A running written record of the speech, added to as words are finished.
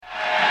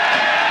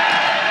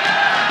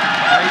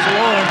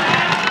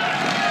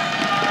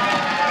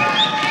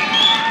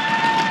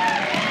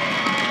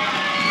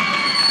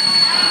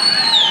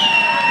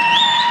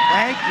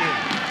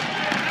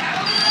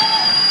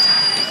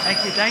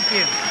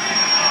you.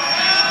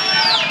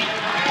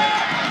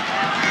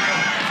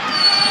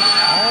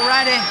 All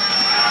righty.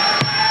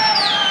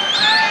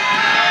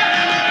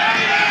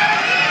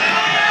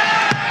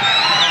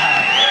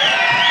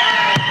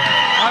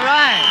 All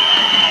right.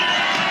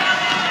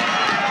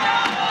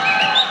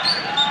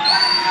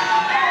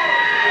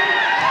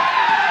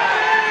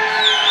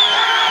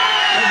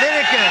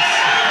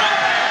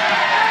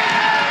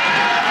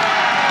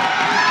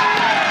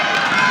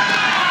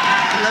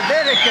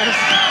 Leviticus.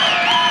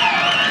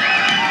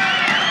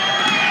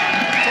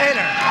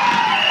 Taylor.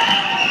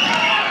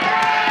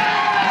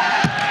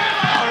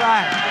 All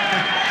right.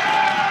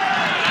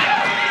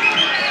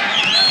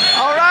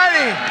 All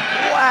righty.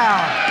 Wow,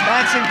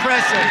 that's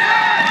impressive.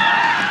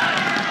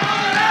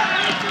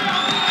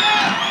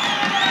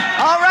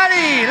 All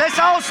righty, let's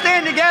all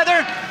stand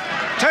together.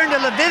 Turn to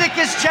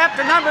Leviticus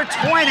chapter number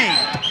 20.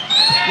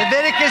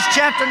 Leviticus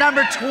chapter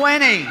number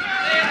 20.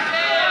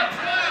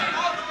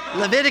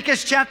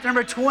 Leviticus chapter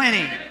number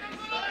 20.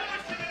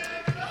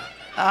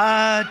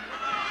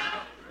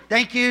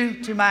 Thank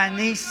you to my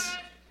niece,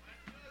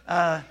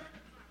 and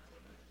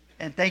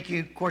thank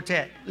you,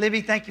 Quartet.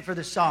 Libby, thank you for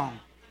the song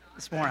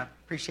this morning. I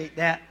appreciate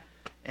that.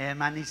 And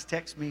my niece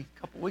texted me a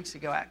couple weeks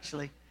ago,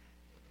 actually.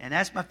 And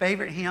that's my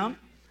favorite hymn.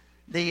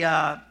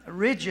 The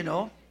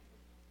original.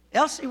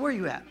 Elsie, where are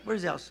you at?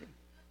 Where's Elsie?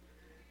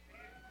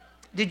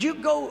 Did you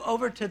go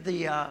over to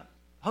the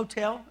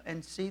hotel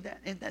and see that?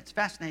 That's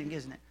fascinating,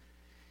 isn't it?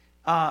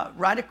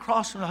 Right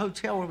across from the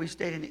hotel where we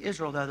stayed in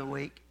Israel the other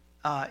week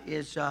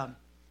is the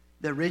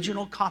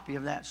original copy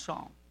of that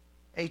song.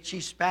 H.E.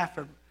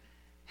 Spafford,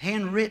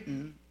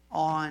 handwritten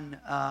on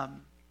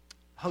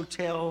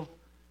hotel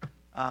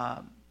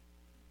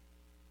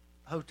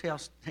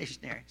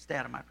stationery. Stay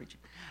out of my preaching.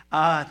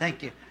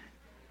 Thank you.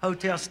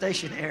 Hotel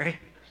stationery.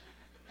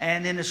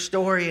 And then a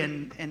story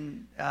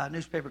and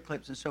newspaper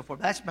clips and so forth.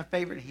 That's my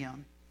favorite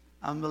hymn.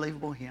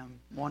 Unbelievable hymn.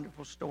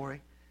 Wonderful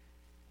story.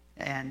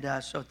 And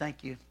so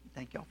thank you.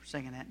 Thank y'all for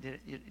singing that.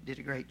 You did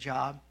a great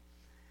job.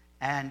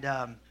 And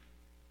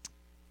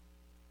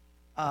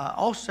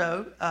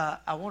also,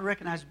 I want to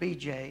recognize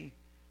BJ.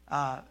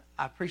 I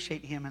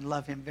appreciate him and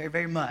love him very,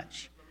 very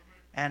much.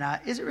 And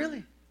is it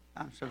really?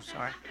 I'm so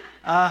sorry.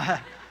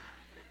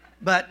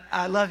 But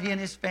I love he and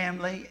his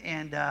family,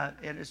 and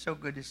it is so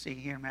good to see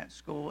him at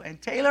school.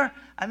 And Taylor,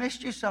 I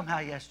missed you somehow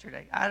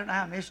yesterday. I don't know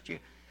how I missed you.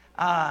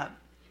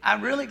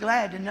 I'm really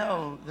glad to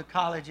know the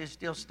college is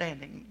still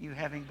standing, you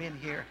having been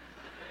here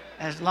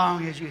as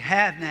long as you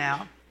have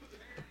now.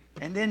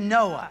 And then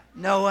Noah.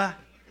 Noah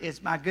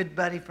is my good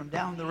buddy from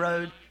down the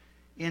road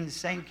in the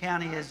same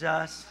county as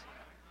us.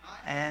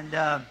 And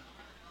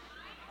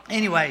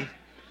anyway,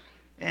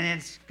 and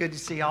it's good to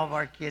see all of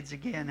our kids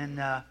again. And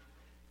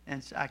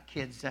our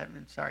kids,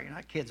 I'm sorry, you're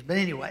not kids. But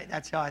anyway,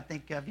 that's how I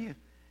think of you.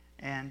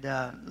 And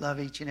love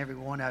each and every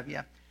one of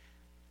you.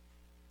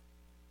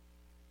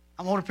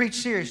 I want to preach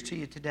serious to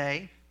you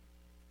today.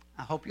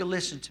 I hope you'll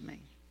listen to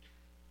me.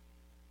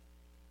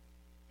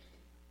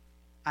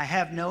 I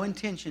have no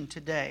intention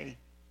today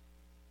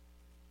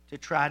to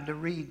try to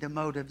read the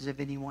motives of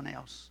anyone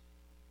else.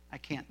 I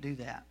can't do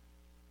that.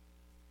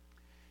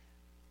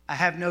 I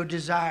have no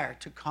desire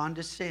to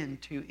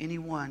condescend to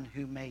anyone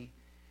who may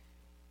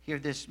hear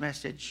this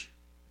message,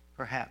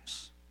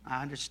 perhaps.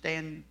 I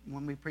understand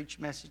when we preach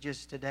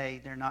messages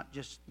today, we're not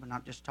just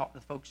talking to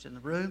the folks in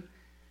the room.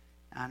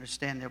 I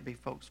understand there'll be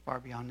folks far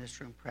beyond this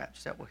room,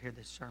 perhaps, that will hear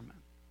this sermon.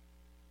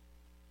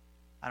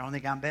 I don't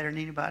think I'm better than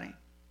anybody.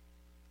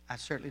 I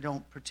certainly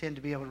don't pretend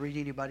to be able to read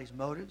anybody's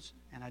motives,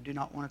 and I do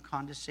not want to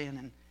condescend,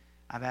 and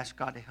I've asked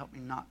God to help me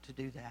not to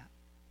do that.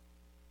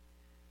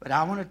 But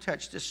I want to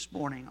touch this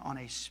morning on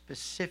a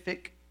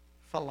specific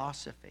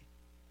philosophy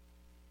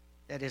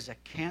that is a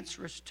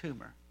cancerous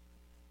tumor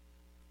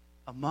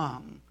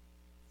among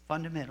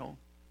fundamental,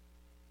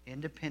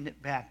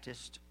 independent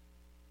Baptist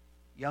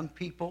young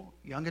people,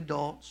 young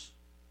adults,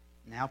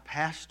 now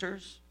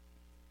pastors,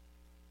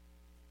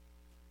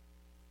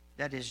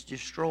 that is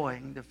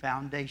destroying the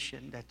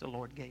foundation that the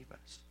Lord gave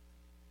us.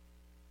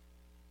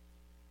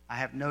 I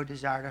have no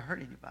desire to hurt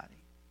anybody.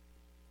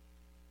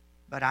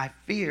 But I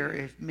fear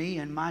if me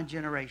and my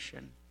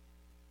generation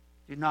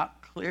do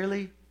not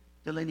clearly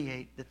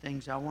delineate the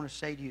things I want to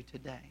say to you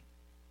today,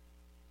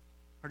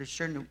 pretty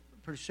soon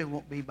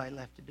won't be anybody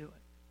left to do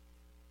it.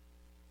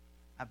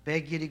 I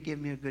beg you to give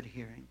me a good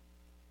hearing.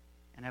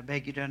 And I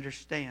beg you to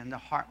understand the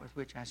heart with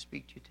which I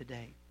speak to you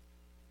today.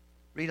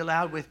 Read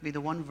aloud with me the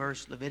one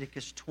verse,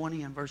 Leviticus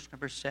 20 and verse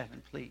number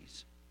 7,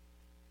 please.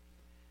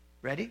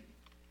 Ready?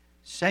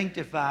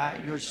 Sanctify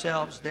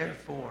yourselves,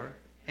 therefore,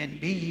 and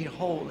be ye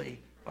holy,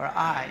 for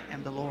I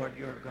am the Lord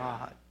your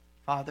God.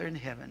 Father in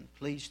heaven,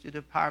 please, through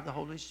the power of the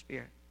Holy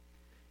Spirit,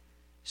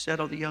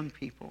 settle the young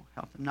people.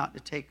 Help them not to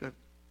take a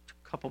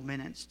couple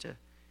minutes to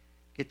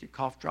get their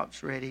cough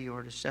drops ready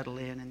or to settle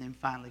in and then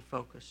finally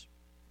focus.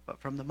 But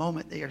from the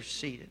moment they are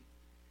seated,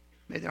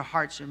 may their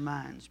hearts and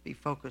minds be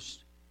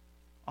focused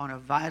on a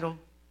vital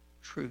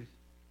truth,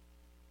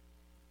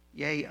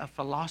 yea, a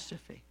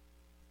philosophy,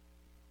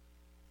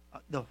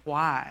 the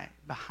why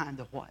behind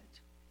the what.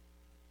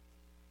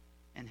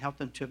 and help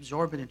them to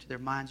absorb it into their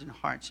minds and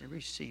hearts and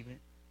receive it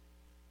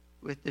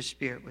with the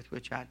Spirit with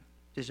which I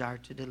desire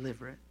to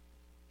deliver it.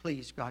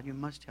 Please, God, you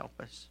must help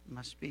us. It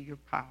must be your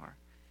power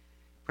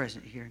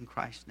present here in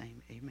Christ's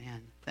name.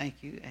 Amen.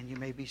 Thank you, and you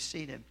may be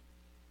seated.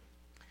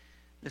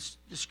 The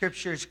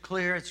Scripture is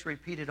clear. It's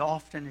repeated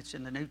often. It's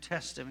in the New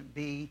Testament.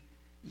 Be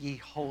ye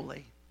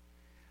holy.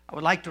 I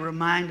would like to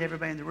remind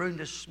everybody in the room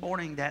this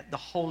morning that the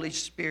Holy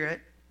Spirit,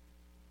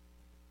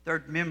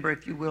 third member,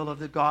 if you will, of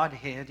the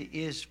Godhead,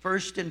 is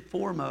first and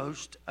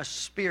foremost a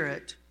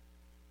spirit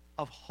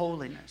of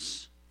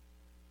holiness.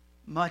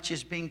 Much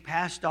is being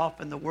passed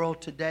off in the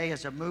world today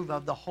as a move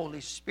of the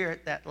Holy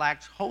Spirit that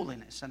lacks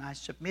holiness. And I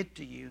submit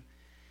to you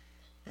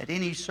that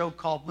any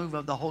so-called move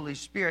of the Holy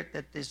Spirit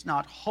that is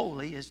not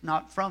holy is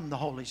not from the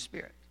Holy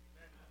Spirit.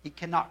 He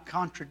cannot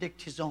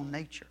contradict his own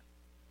nature.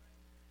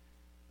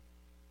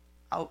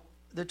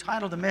 The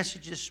title of the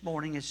message this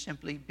morning is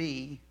simply,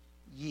 Be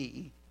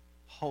Ye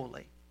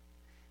Holy.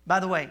 By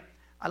the way,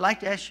 I'd like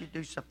to ask you to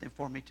do something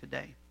for me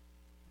today.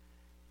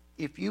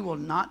 If you will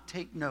not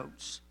take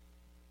notes,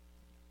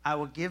 I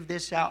will give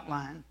this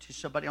outline to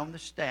somebody on the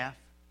staff.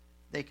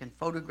 They can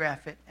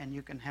photograph it and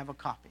you can have a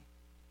copy.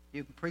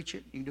 You can preach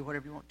it, you can do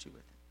whatever you want to with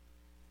it.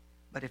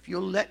 But if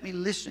you'll let me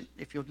listen,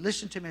 if you'll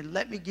listen to me,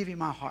 let me give you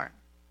my heart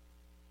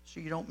so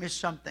you don't miss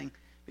something,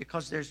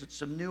 because there's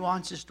some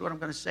nuances to what I'm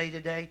going to say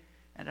today,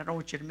 and I don't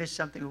want you to miss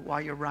something while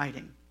you're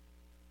writing.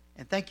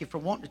 And thank you for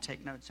wanting to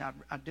take notes.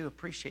 I do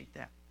appreciate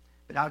that.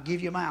 But I'll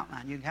give you my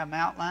outline. You can have my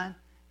outline,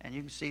 and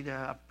you can see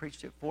I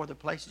preached it 4 other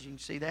places. You can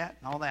see that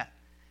and all that.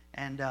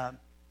 And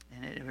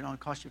it would only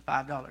cost you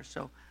 $5.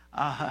 So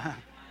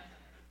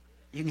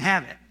you can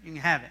have it. You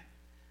can have it.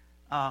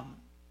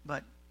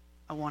 But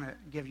I want to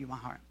give you my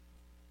heart.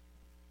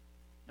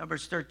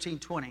 Numbers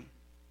 13:20.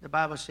 The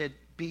Bible said,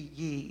 Be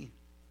ye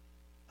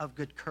of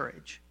good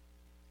courage.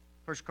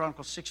 1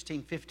 Chronicles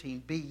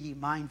 16:15. Be ye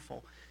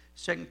mindful.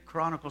 2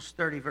 Chronicles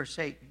 30, verse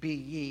 8. Be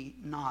ye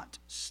not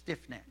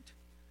stiff-necked.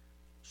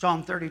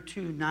 Psalm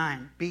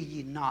 32:9. Be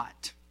ye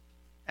not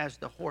as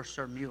the horse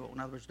or mule. In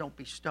other words, don't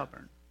be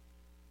stubborn.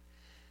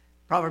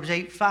 Proverbs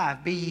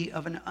 8:5, be ye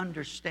of an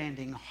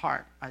understanding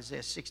heart.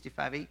 Isaiah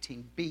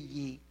 65:18, be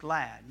ye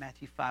glad.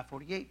 Matthew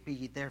 5:48, be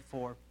ye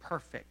therefore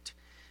perfect.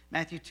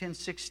 Matthew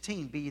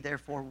 10:16, be ye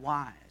therefore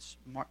wise.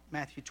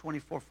 Matthew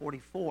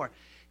 24:44,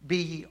 be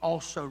ye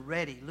also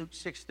ready. Luke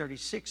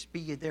 6:36, be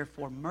ye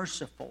therefore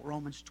merciful.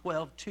 Romans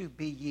 12:2,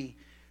 be ye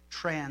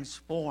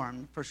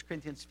transformed. 1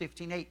 Corinthians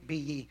 15:8, be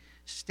ye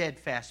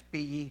steadfast.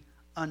 Be ye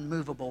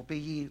unmovable. Be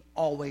ye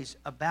always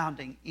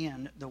abounding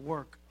in the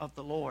work of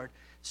the Lord.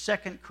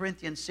 2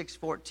 Corinthians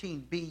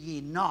 6:14, be ye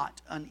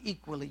not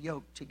unequally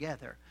yoked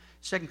together.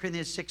 2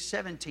 Corinthians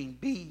 6:17,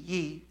 be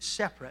ye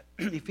separate.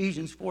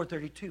 Ephesians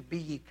 4:32, be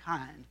ye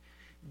kind.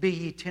 Be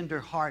ye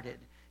tender-hearted.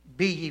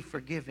 Be ye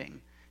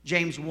forgiving.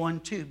 James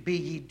 1:2, be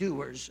ye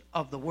doers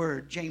of the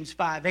word. James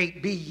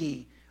 5:8, be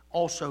ye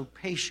also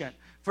patient.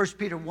 1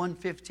 Peter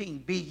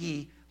 1:15, be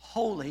ye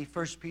holy.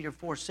 1 Peter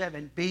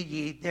 4:7, be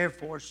ye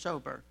therefore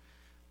sober.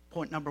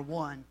 Point number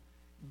 1.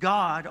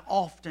 God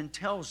often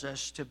tells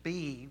us to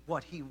be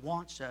what He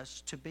wants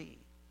us to be.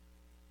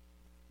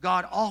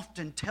 God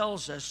often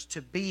tells us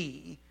to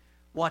be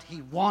what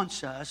He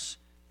wants us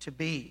to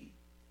be.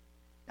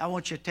 I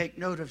want you to take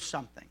note of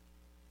something.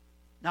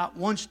 Not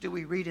once do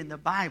we read in the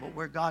Bible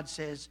where God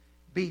says,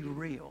 be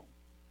real.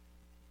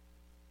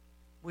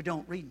 We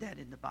don't read that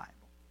in the Bible.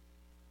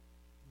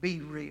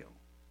 Be real.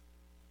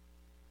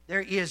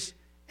 There is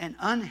an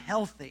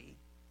unhealthy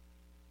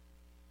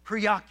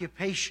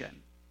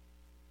preoccupation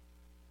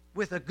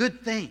with a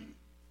good thing,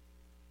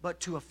 but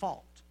to a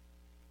fault.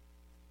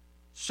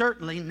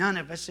 Certainly none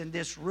of us in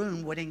this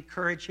room would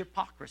encourage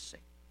hypocrisy.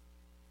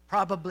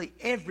 Probably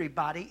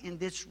everybody in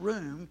this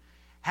room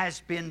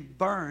has been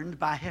burned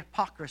by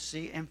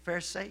hypocrisy and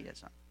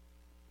Pharisaism.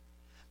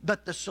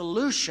 But the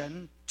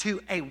solution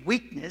to a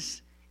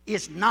weakness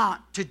is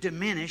not to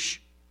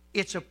diminish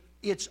its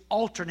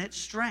alternate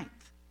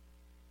strength.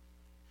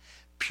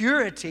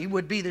 Purity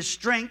would be the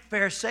strength.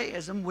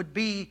 Pharisaism would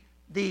be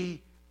the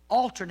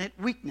alternate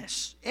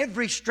weakness.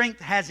 Every strength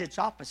has its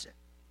opposite.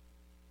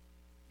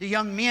 The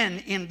young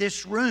men in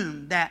this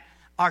room that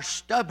are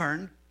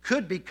stubborn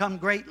could become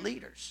great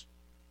leaders.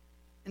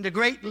 And the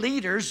great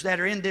leaders that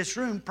are in this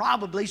room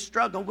probably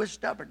struggle with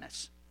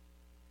stubbornness.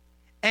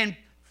 And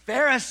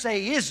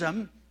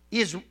Pharisaism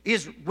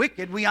is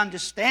wicked. We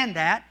understand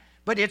that.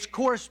 But its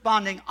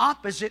corresponding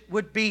opposite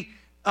would be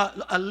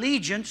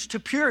allegiance to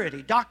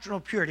purity,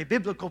 doctrinal purity,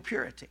 biblical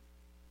purity.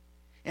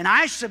 And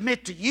I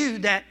submit to you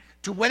that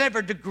to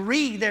whatever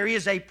degree there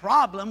is a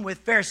problem with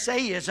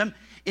Pharisaism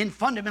in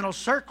fundamental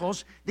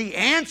circles, the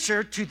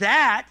answer to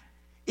that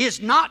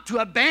is not to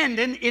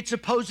abandon its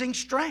opposing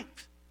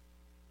strength.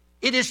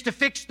 It is to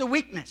fix the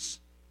weakness.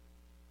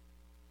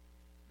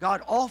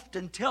 God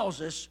often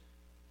tells us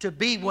to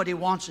be what He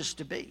wants us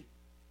to be.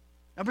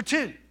 Number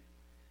 2,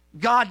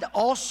 God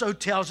also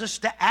tells us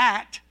to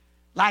act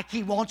like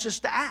He wants us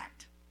to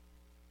act.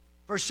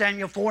 1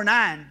 Samuel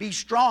 4:9, be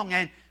strong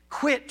and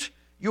quit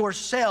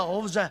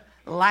yourselves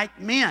like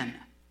men.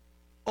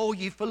 O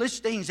ye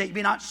Philistines, that ye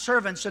be not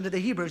servants unto the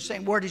Hebrews.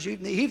 Same word as the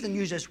heathen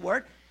use this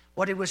word.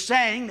 What he was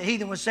saying, the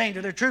heathen was saying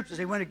to their troops as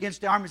they went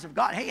against the armies of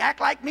God, hey, act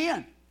like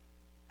men.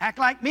 Act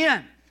like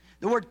men.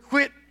 The word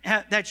quit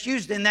that's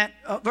used in that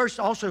verse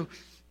also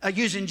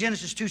used in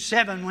Genesis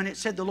 2:7 when it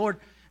said the Lord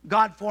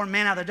God formed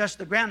man out of the dust of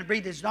the ground and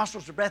breathed his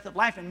nostrils the breath of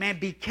life, and man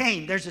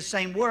became, there's the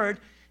same word,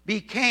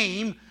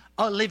 became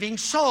a living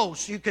soul.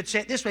 So you could say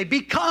it this way,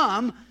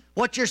 become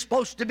what you're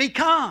supposed to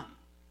become.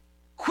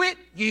 Quit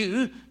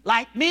you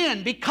like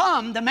men.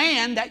 Become the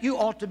man that you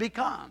ought to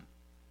become.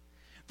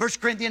 1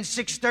 Corinthians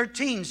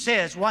 6:13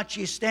 says, watch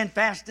ye stand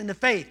fast in the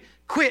faith.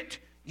 Quit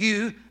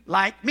you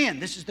like men.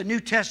 This is the New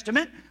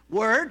Testament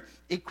word,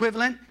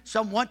 equivalent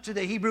somewhat to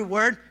the Hebrew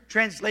word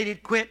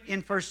translated quit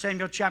in 1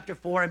 Samuel chapter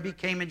 4 and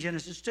became in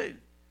Genesis 2.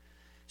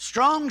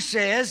 Strong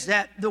says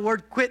that the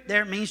word quit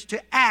there means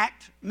to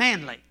act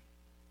manly.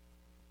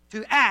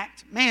 To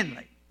act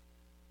manly.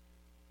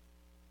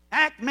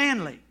 Act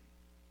manly.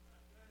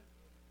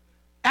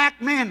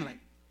 Act manly.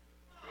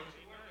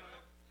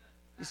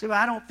 You say,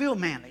 well, I don't feel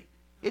manly.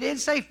 It didn't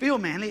say feel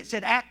manly, it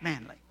said act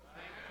manly.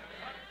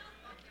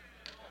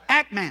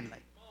 Act manly.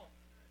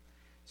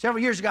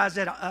 Several years ago, I was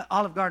at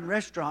Olive Garden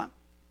restaurant,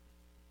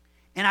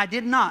 and I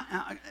did not.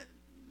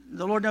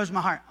 The Lord knows my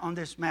heart on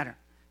this matter.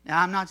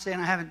 Now, I'm not saying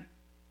I haven't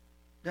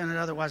done it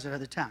otherwise at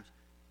other times,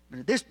 but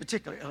in this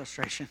particular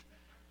illustration,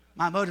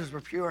 my motives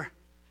were pure.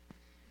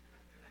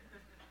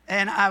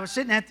 And I was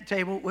sitting at the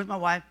table with my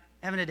wife,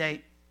 having a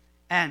date,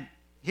 and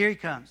here he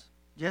comes.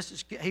 Just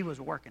as he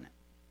was working it.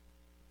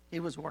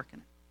 He was working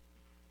it.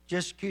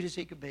 Just as cute as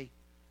he could be.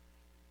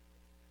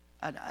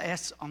 An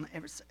S on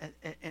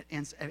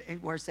every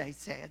word he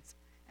says,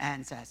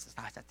 and says,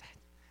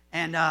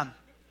 and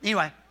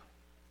anyway,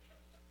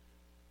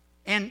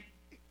 and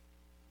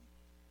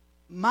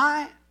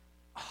my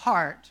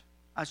heart,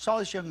 I saw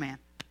this young man,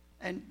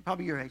 and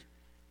probably your age,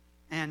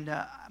 and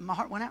my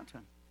heart went out to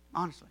him,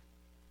 honestly.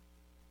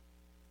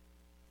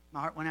 My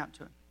heart went out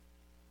to him.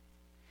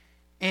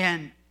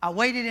 And I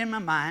waited in my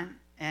mind,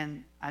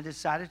 and I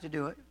decided to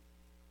do it.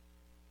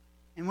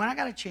 And when I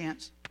got a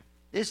chance,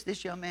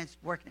 this young man's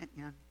working it,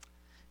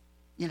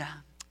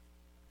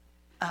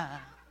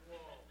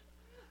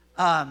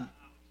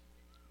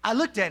 I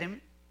looked at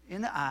him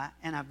in the eye,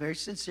 and I very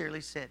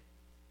sincerely said,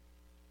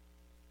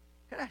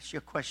 could I ask you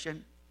a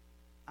question?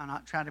 I'm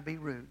not trying to be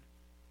rude,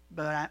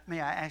 but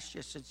may I ask you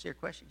a sincere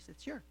question? He said,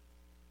 sure.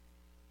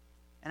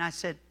 And I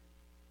said,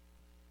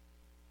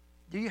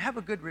 do you have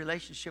a good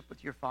relationship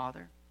with your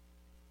father?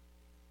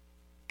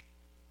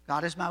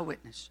 God is my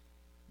witness.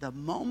 The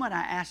moment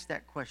I asked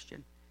that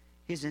question,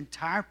 his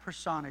entire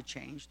persona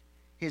changed,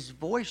 his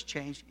voice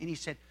changed, and he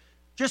said,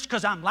 just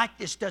because I'm like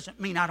this doesn't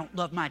mean I don't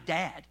love my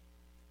dad.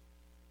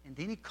 And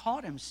then he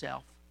caught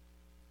himself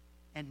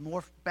and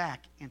morphed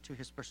back into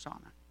his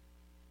persona.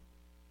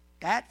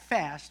 That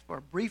fast, for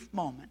a brief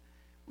moment,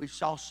 we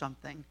saw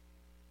something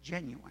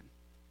genuine.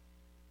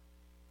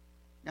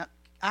 Now,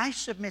 I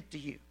submit to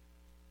you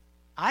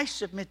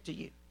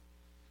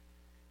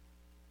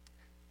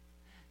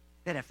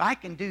that if I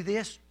can do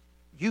this,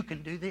 you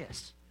can do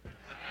this.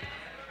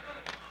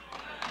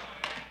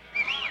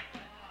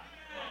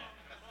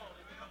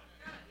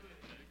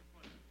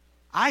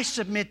 I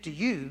submit to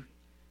you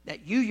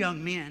that you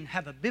young men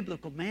have a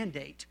biblical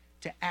mandate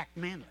to act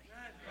manly.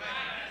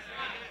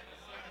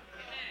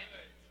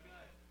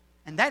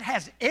 And that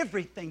has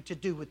everything to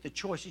do with the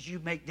choices you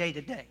make day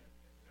to day.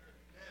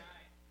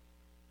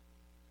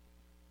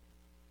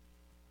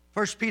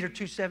 1 Peter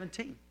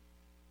 2:17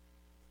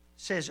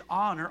 says,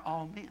 honor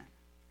all men.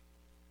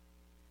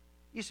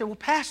 You say, well,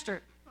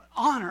 Pastor,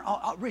 honor,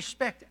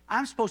 respect.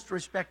 I'm supposed to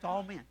respect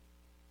all men.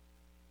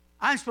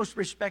 I'm supposed to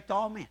respect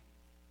all men.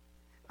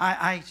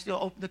 I still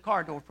open the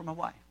car door for my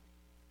wife.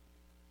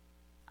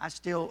 I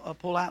still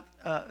pull out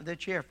the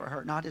chair for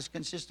her, not as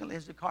consistently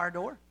as the car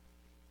door.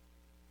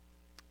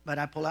 But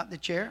I pull out the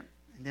chair,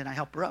 and then I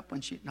help her up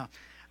when she, no.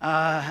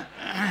 But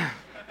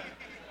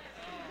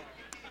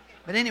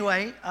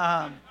anyway,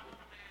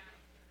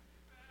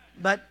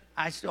 but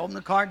I still open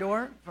the car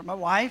door for my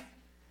wife.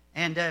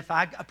 And if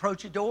I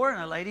approach a door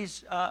and a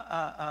lady's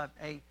a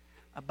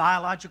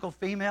biological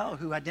female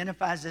who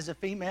identifies as a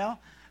female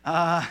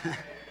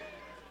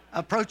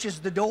approaches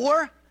the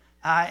door,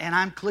 and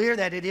I'm clear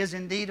that it is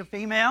indeed a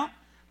female,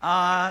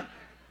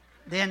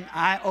 then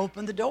I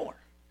open the door.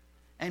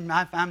 And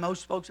I find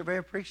most folks are very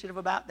appreciative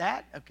about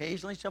that.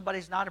 Occasionally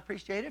somebody's not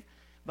appreciative,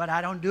 but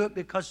I don't do it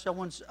because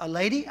someone's a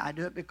lady. I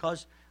do it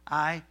because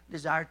I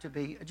desire to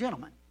be a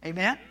gentleman.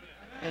 Amen?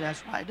 And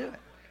that's why I do it.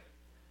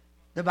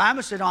 The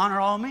Bible said, honor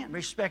all men,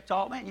 respect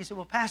all men. You say,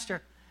 well,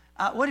 Pastor,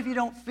 what if you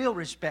don't feel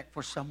respect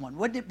for someone?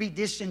 Wouldn't it be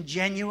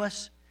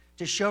disingenuous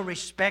to show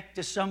respect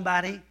to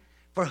somebody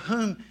for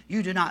whom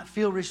you do not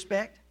feel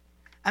respect?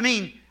 I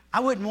mean, I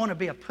wouldn't want to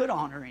be a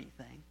put-on or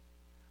anything.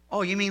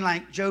 Oh, you mean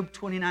like Job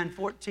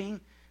 29:14,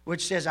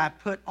 which says, I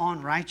put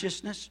on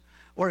righteousness?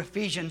 Or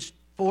Ephesians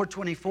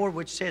 4:24,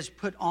 which says,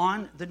 put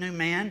on the new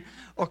man,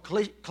 or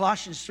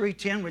Colossians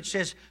 3:10, which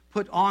says,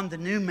 put on the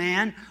new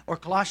man, or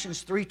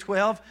Colossians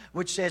 3:12,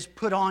 which says,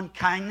 put on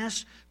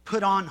kindness,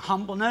 put on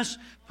humbleness,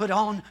 put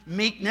on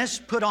meekness,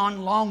 put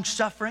on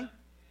long-suffering.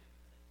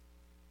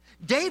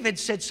 David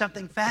said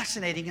something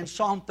fascinating in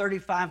Psalm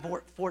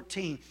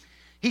 35:14.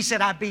 He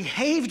said, I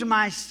behaved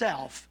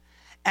myself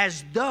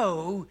as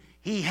though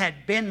he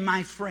had been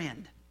my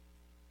friend.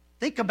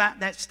 Think about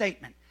that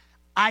statement.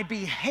 I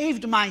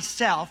behaved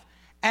myself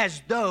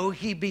as though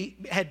he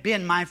had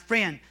been my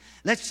friend.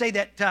 Let's say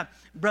that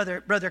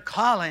Brother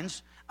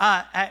Collins,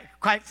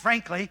 quite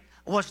frankly,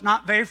 was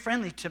not very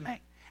friendly to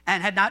me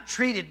and had not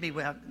treated me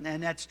well.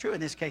 And that's true in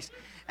this case.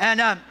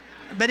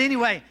 But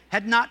anyway,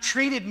 had not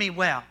treated me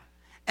well.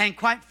 And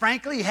quite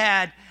frankly,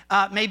 had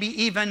maybe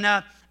even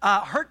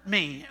hurt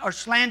me or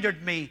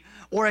slandered me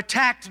or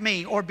attacked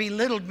me or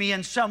belittled me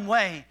in some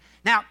way.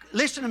 Now,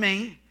 listen to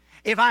me.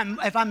 If I'm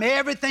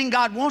everything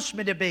God wants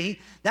me to be,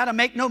 that'll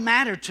make no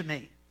matter to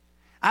me.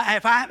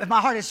 If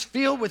my heart is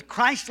filled with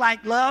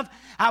Christ-like love,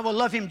 I will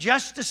love Him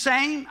just the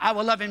same. I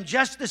will love Him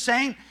just the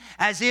same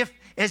as if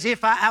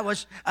I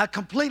was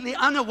completely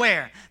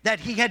unaware that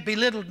He had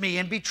belittled me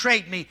and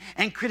betrayed me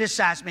and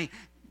criticized me.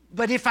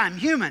 But if I'm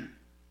human,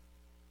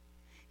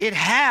 it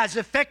has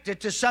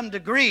affected to some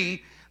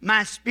degree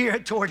my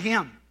spirit toward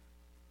Him.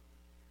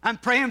 I'm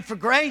praying for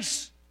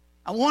grace.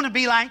 I want to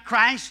be like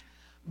Christ.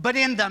 But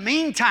in the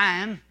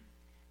meantime,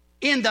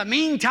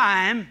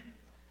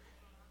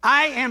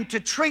 I am to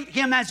treat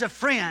Him as a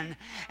friend.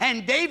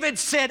 And David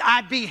said,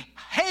 I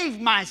behaved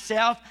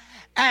myself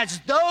as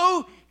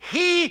though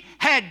He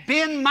had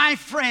been my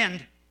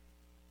friend.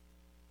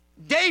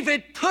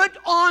 David put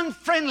on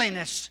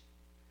friendliness.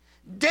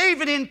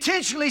 David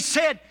intentionally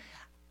said,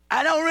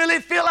 I don't really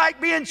feel like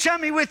being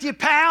chummy with you,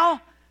 pal,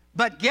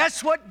 but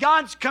guess what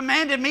God's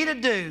commanded me to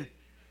do?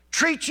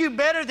 Treat you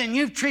better than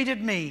you've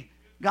treated me.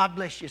 God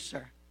bless you,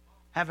 sir.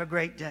 Have a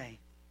great day.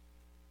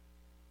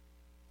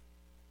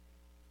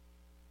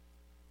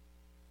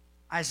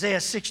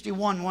 Isaiah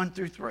 61, 1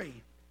 through 3.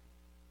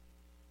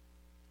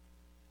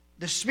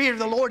 The Spirit of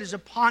the Lord is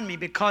upon me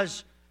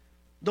because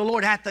the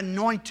Lord hath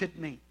anointed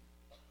me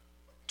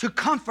to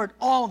comfort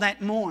all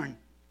that mourn,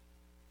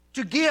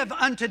 to give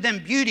unto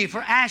them beauty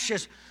for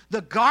ashes,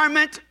 the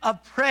garment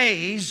of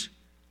praise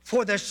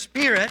for the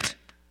spirit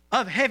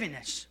of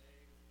heaviness.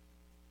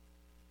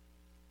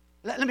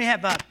 Let me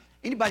have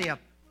anybody a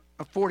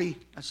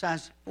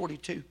size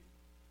 42?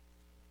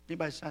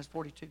 Anybody size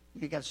 42?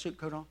 You got a suit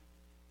coat on?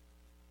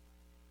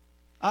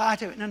 I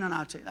tell you, no.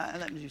 I'll tell you.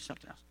 Let me do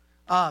something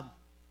else.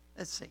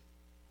 Let's see.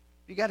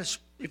 If you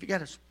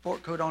got a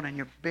sport coat on and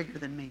you're bigger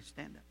than me,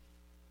 stand up.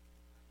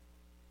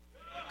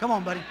 Come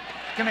on, buddy.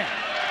 Come here.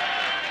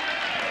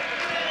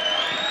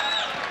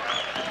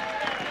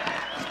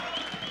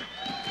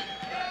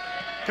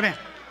 Come here.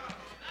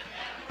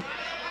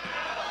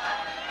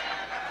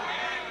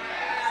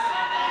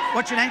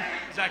 What's your name?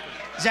 Zachary.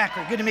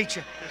 Zachary. Good to meet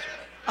you.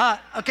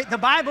 Okay. The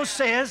Bible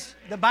says,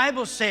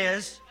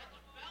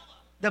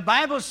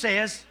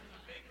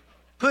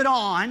 put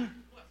on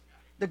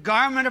the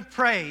garment of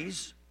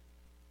praise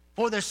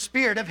for the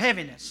spirit of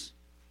heaviness.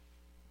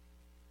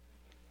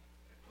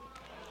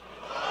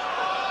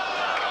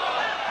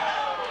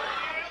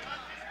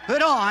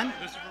 Put on.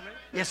 This is for me?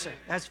 Yes, sir.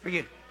 That's for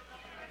you.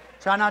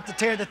 Try not to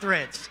tear the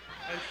threads.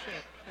 Oh,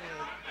 shit.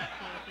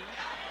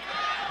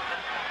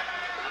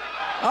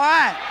 All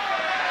right.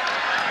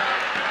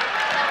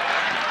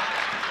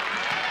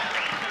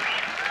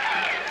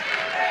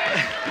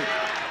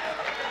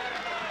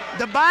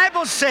 The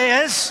Bible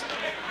says,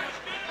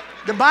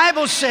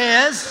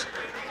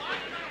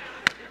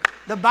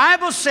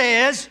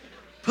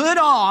 put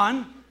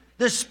on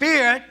the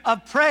spirit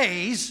of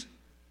praise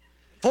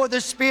for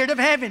the spirit of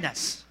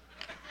heaviness.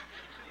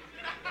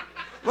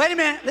 Wait a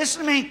minute,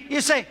 listen to me.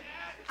 You say,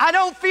 I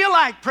don't feel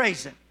like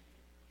praising.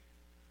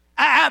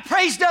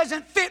 Praise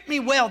doesn't fit me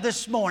well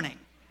this morning.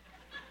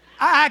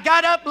 I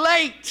got up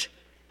late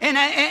and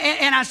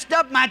I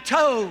stubbed my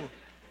toe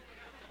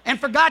and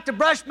forgot to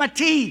brush my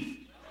teeth.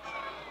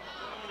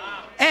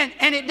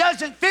 And it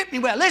doesn't fit me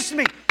well. Listen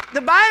to me.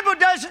 The Bible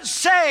doesn't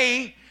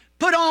say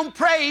put on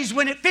praise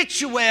when it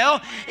fits you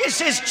well. It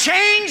says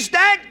change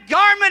that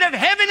garment of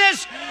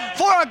heaviness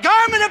for a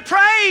garment of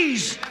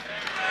praise.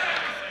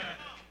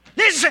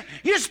 Listen,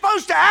 you're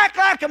supposed to act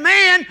like a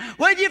man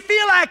whether you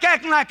feel like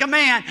acting like a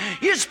man.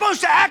 You're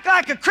supposed to act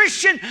like a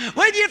Christian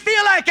whether you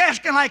feel like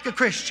acting like a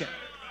Christian.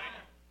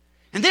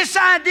 And this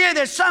idea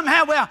that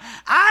somehow, well,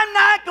 I'm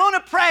not going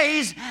to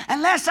praise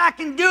unless I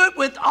can do it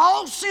with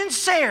all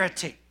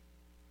sincerity.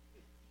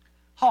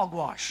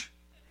 Hogwash.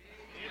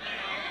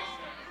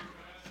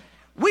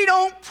 We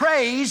don't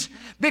praise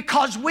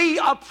because we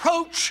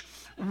approach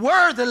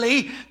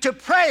worthily to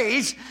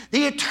praise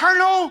the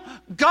eternal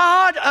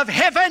God of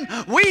heaven.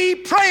 We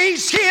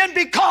praise Him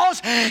because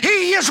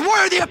He is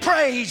worthy of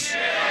praise.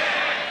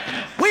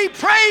 We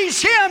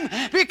praise Him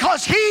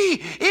because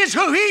He is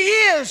who He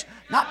is,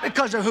 not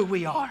because of who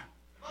we are.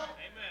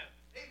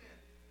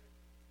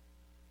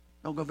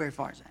 Don't go very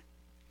far, Zach.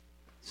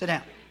 Sit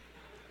down.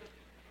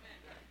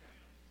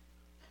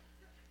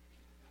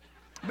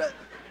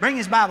 Bring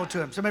his Bible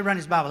to him. Somebody run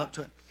his Bible up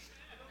to him.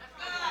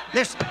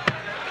 Listen.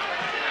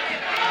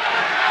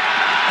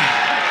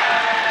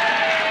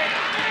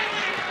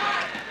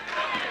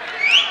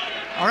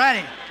 All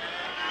righty.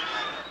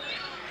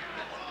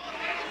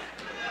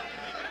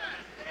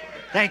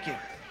 Thank you.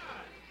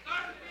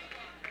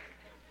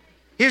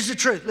 Here's the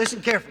truth.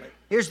 Listen carefully.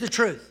 Here's the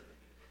truth.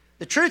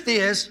 The truth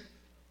is,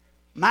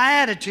 my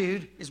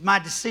attitude is my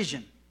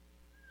decision.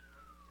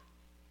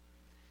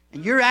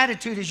 And your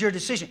attitude is your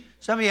decision.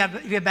 Some of you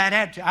have a bad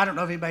attitude. I don't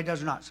know if anybody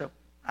does or not, so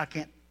I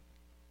can't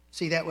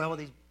see that well with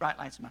these bright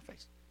lights in my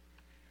face.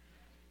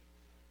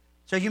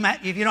 So if you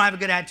don't have a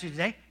good attitude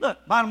today,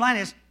 look, bottom line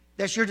is,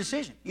 that's your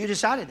decision. You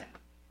decided that.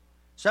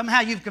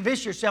 Somehow you've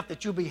convinced yourself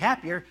that you'll be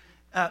happier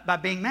by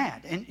being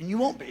mad, and you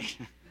won't be.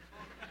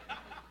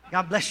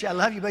 God bless you, I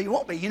love you, but you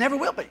won't be. You never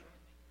will be.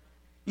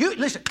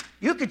 Listen,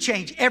 you could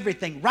change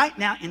everything right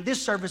now in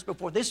this service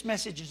before this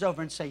message is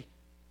over and say,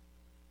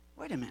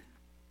 wait a minute.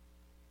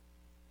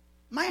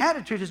 My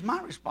attitude is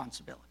my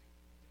responsibility.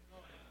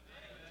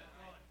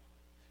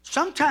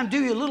 Sometime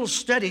do a little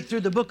study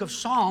through the book of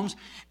Psalms,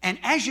 and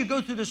as you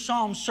go through the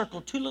Psalms, circle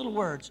two little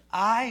words,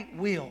 I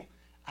will.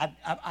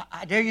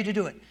 I dare you to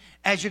do it.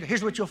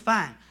 Here's what you'll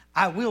find.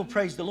 I will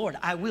praise the Lord.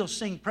 I will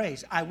sing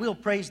praise. I will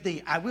praise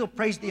thee. I will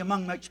praise thee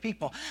among much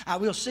people. I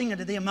will sing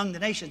unto thee among the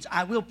nations.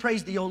 I will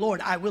praise thee, O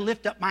Lord. I will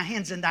lift up my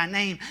hands in thy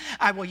name.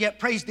 I will yet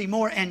praise thee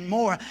more and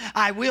more.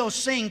 I will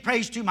sing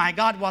praise to my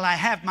God while I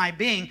have my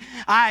being.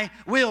 I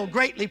will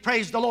greatly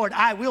praise the Lord.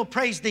 I will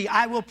praise thee.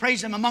 I will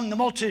praise him among the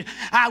multitude.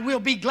 I will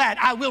be glad.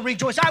 I will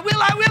rejoice. I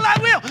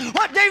will.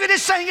 What David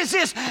is saying is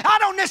this. I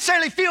don't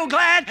necessarily feel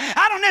glad.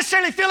 I don't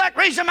necessarily feel like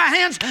raising my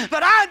hands,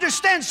 but I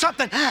understand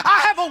something.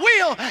 I have a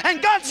will,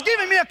 and God's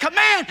given me a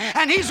command,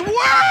 and he's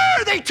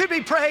worthy to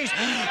be praised,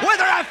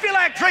 whether I feel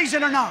like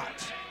praising or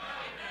not.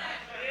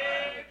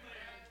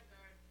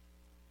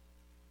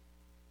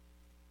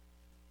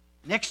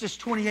 In Exodus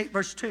 28,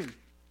 verse 2,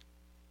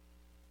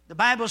 the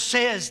Bible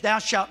says, thou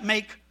shalt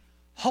make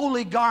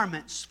holy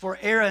garments for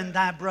Aaron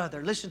thy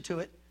brother. Listen to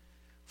it.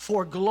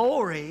 For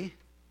glory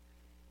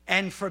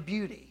and for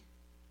beauty.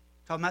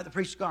 Talking about the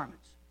priest's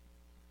garments.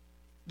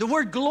 The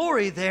word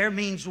glory there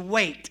means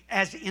weight,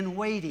 as in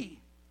weighty,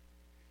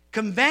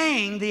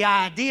 conveying the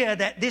idea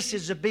that this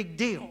is a big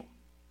deal,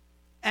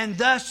 and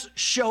thus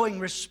showing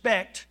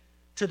respect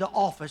to the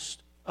office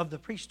of the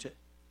priesthood.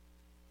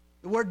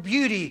 The word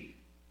beauty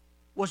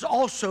was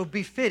also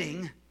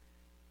befitting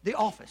the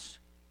office.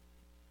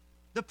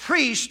 The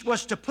priest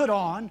was to put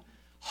on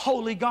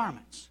holy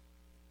garments.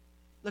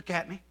 Look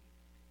at me.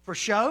 For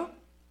show?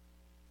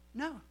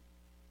 No.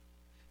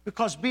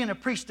 Because being a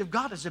priest of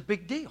God is a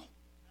big deal.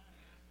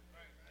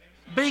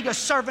 Being a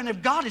servant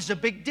of God is a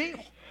big deal.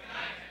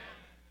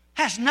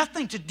 Has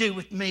nothing to do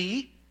with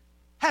me.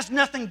 Has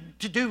nothing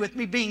to do with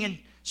me being in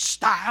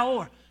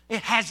style.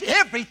 It has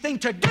everything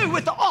to do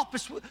with the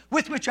office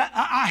with which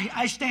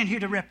I stand here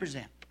to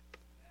represent.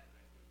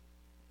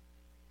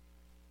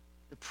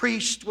 The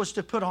priest was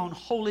to put on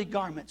holy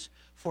garments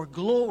for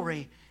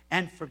glory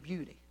and for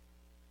beauty.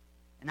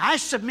 And I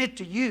submit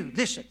to you,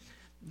 listen,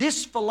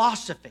 this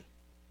philosophy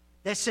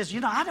that says,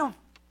 I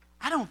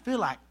don't feel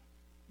like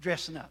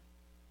dressing up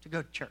to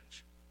go to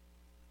church.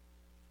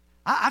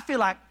 I feel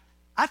like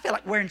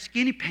wearing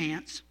skinny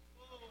pants.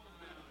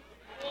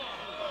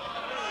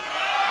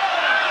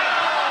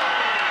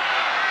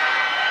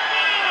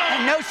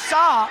 And no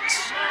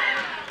socks.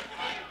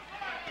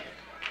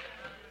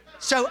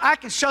 So I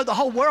can show the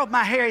whole world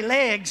my hairy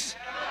legs.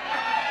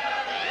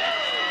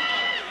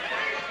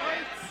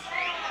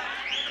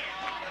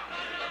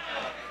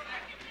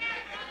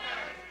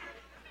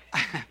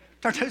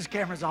 Turn those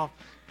cameras off.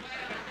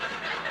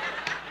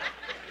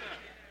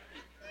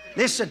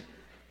 Listen,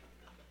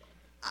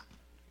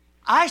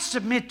 I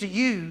submit to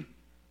you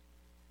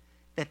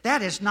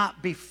that is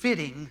not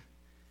befitting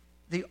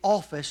the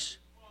office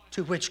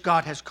to which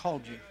God has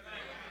called you.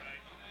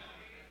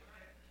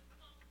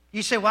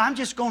 You say, well, I'm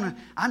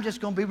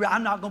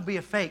not going to be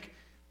a fake.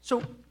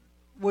 So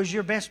was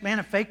your best man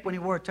a fake when he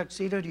wore a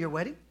tuxedo to your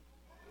wedding?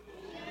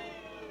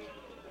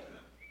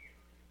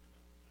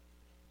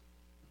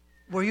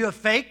 Were you a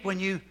fake when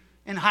you,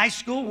 in high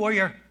school, wore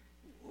your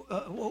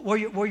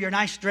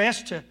nice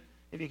dress to,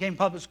 if you came to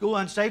public school,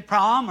 unsaved,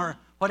 prom or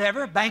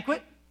whatever,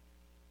 banquet?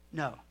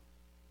 No.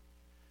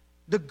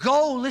 The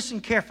goal,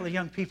 listen carefully,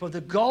 young people, the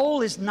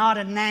goal is not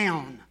a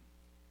noun.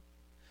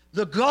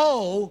 The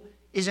goal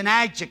is an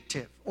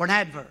adjective or an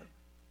adverb.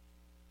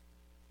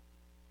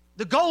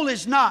 The goal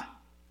is not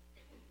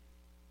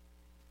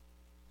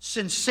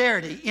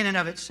sincerity in and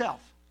of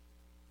itself.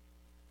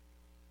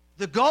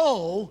 The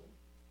goal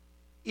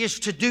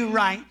is to do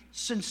right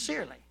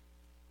sincerely.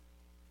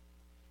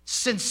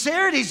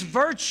 Sincerity's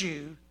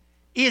virtue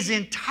is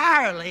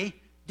entirely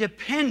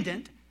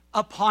dependent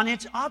upon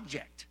its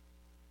object.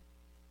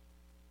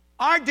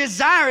 Our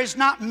desire is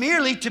not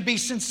merely to be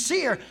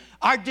sincere.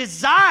 Our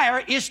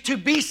desire is to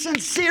be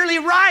sincerely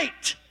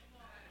right,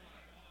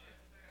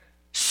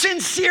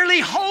 sincerely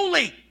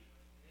holy,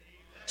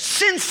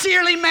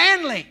 sincerely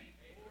manly.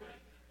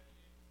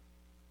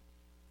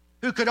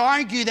 Who could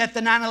argue that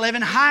the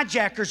 9/11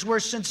 hijackers were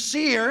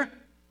sincere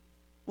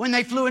when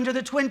they flew into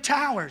the Twin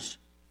Towers?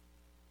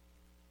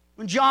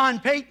 When John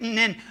Payton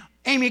and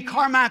Amy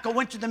Carmichael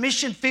went to the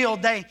mission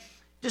field, they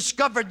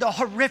discovered the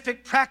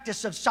horrific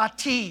practice of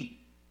sati,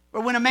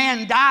 where when a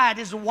man died,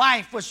 his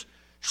wife was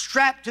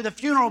strapped to the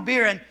funeral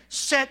bier and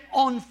set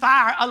on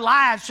fire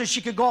alive so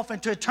she could go off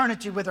into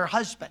eternity with her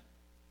husband.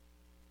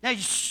 Now,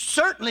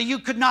 certainly you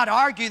could not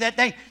argue that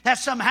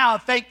that's somehow a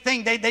fake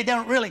thing. They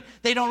don't really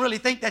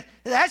think that.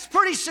 That's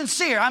pretty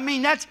sincere. I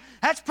mean, that's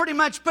pretty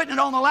much putting it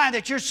on the line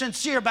that you're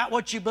sincere about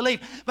what you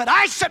believe. But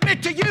I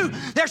submit to you,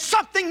 there's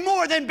something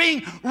more than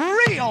being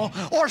real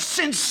or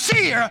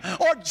sincere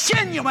or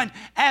genuine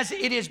as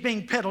it is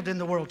being peddled in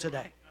the world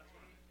today.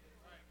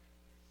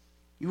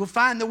 You will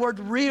find the word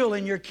real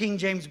in your King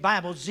James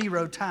Bible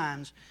 0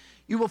 times.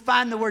 You will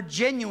find the word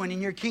genuine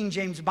in your King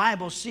James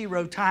Bible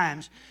 0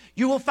 times.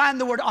 You will find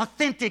the word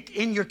authentic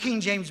in your King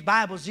James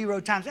Bible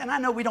 0 times. And I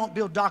know we don't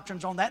build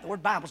doctrines on that. The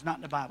word Bible's not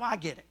in the Bible. I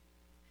get it.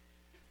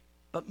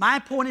 But my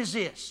point is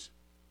this.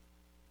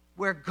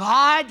 Where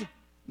God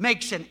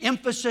makes an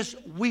emphasis,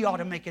 we ought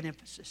to make an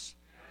emphasis.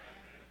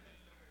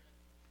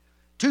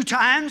 2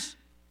 times,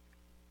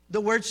 the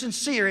word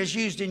sincere is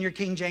used in your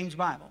King James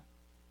Bible.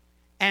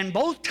 And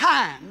both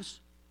times,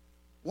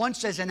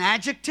 once as an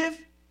adjective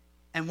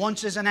and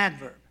once as an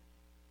adverb.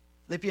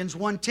 Philippians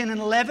 1, 10 and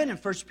 11 and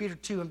 1 Peter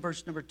 2 and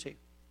verse number 2.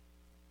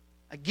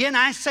 Again,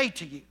 I say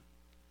to you,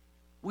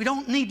 we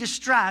don't need to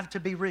strive to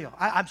be real.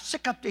 I'm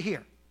sick up to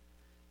here.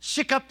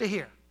 Sick up to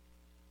here.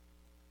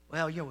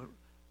 Well,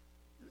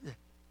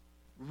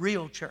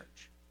 real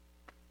church.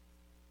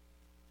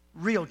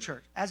 Real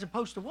church. As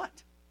opposed to what?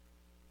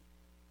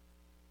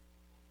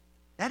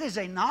 That is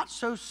a not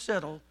so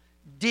subtle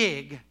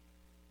dig,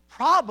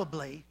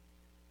 probably,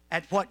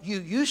 at what you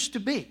used to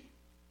be.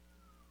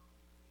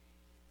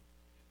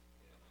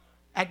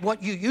 At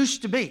what you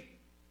used to be.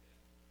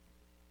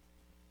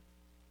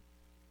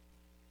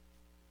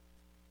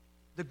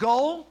 The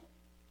goal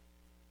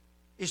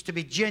is to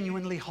be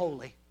genuinely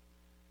holy,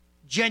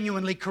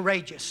 genuinely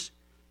courageous,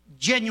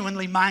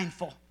 genuinely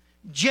mindful,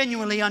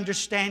 genuinely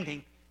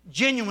understanding,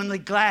 genuinely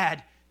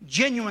glad,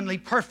 genuinely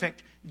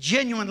perfect,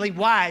 genuinely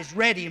wise,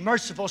 ready,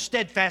 merciful,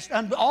 steadfast.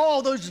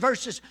 All those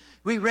verses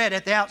we read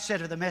at the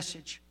outset of the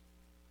message.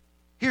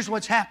 Here's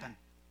what's happened.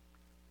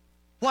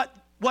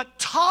 What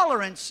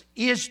tolerance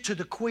is to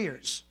the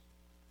queers.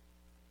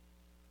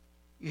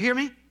 You hear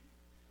me?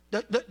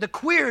 The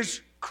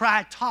queers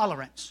cry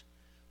tolerance.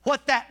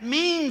 What that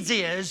means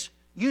is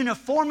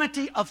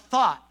uniformity of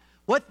thought.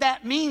 What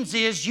that means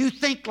is you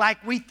think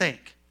like we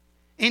think.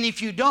 And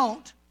if you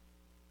don't,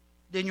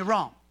 then you're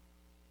wrong.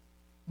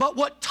 But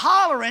what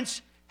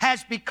tolerance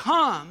has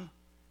become,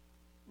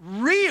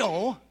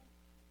 real,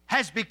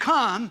 has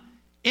become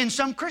in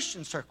some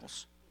Christian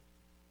circles.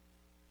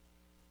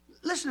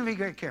 Listen to me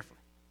very carefully.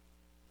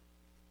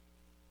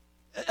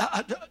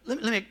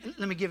 Let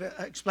me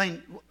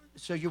explain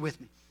so you're with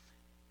me.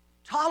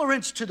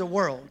 Tolerance to the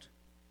world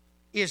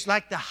is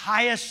like the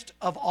highest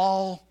of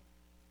all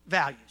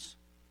values.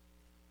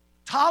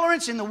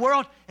 Tolerance in the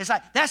world is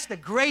like, that's the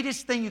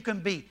greatest thing you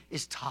can be,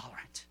 is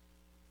tolerant.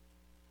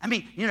 I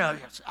mean,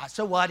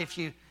 so what if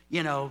you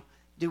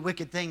do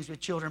wicked things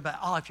with children, but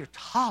if you're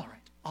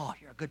tolerant,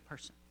 you're a good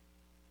person.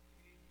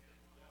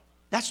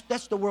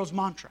 That's the world's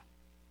mantra.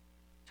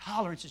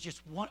 Tolerance is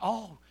just one,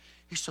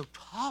 he's so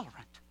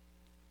tolerant.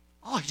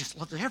 He just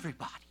loves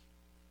everybody.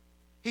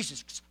 He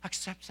just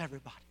accepts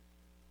everybody.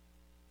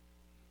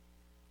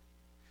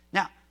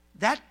 Now,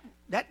 that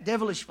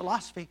devilish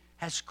philosophy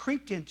has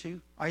creeped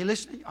into, are you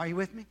listening? Are you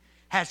with me?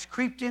 Has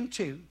creeped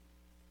into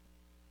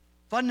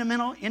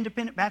fundamental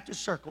independent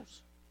Baptist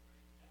circles.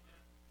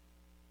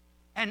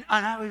 And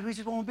we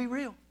just want to be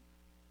real.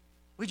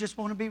 We just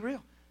want to be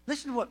real.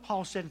 Listen to what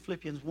Paul said in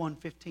Philippians 1,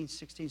 15,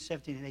 16,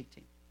 17, and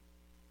 18.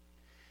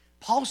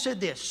 Paul said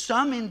this,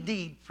 some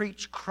indeed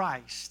preach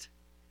Christ,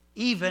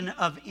 even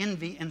of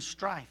envy and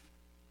strife,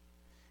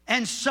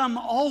 and some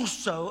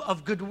also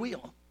of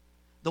goodwill.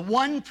 The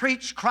one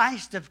preached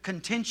Christ of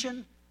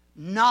contention,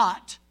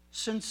 not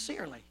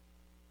sincerely,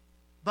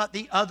 but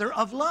the other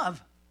of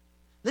love.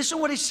 Listen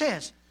to what he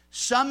says.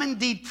 Some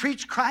indeed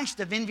preach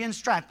Christ of envy and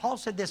strife. Paul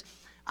said this,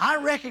 I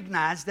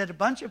recognize that a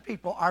bunch of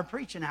people are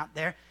preaching out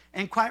there,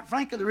 and quite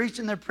frankly, the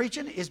reason they're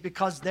preaching is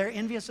because they're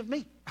envious of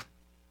me.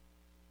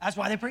 That's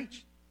why they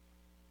preach.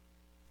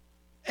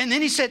 And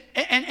then he said,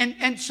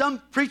 and some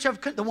preach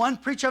of, the one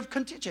preach of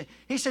contention.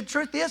 He said,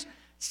 truth is,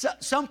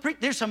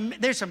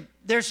 there's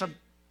some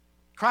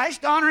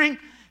Christ-honoring,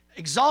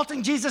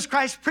 exalting Jesus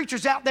Christ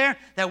preachers out there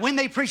that when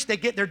they preach, they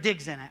get their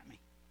digs in at me.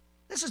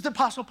 This is the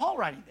Apostle Paul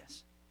writing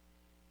this.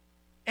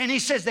 And he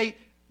says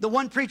the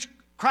one preach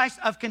Christ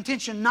of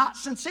contention, not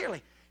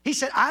sincerely. He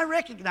said, I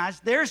recognize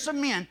there are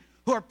some men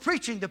who are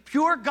preaching the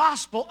pure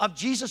gospel of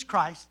Jesus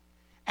Christ.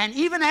 And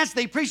even as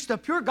they preach the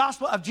pure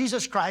gospel of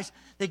Jesus Christ,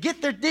 they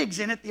get their digs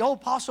in it, the old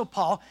Apostle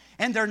Paul,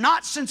 and they're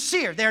not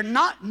sincere. They're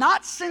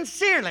not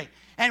sincerely.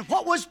 And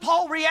what was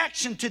Paul's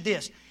reaction to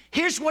this?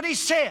 Here's what he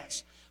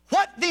says.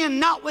 What then,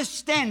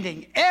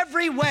 notwithstanding,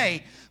 every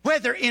way,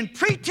 whether in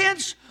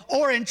pretense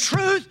or in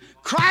truth,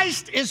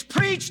 Christ is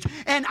preached,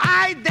 and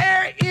I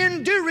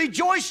therein do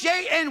rejoice,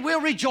 yea, and will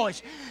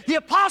rejoice. The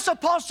Apostle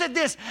Paul said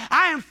this,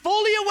 I am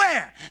fully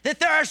aware that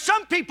there are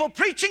some people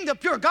preaching the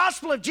pure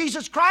gospel of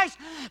Jesus Christ,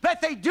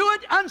 but they do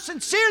it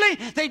unsincerely.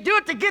 They do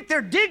it to get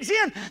their digs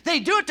in.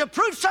 They do it to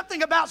prove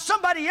something about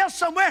somebody else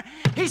somewhere.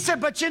 He said,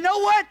 but you know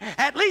what?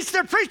 At least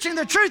they're preaching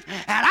the truth,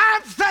 and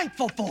I'm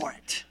thankful for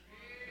it.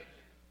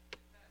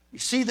 You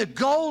see, the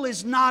goal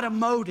is not a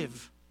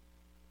motive.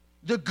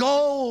 The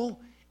goal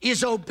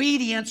is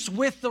obedience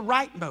with the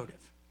right motive.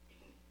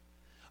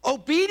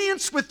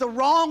 Obedience with the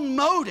wrong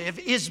motive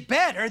is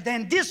better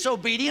than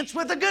disobedience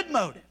with a good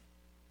motive.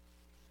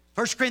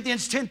 1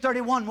 Corinthians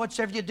 10:31,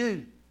 whatsoever you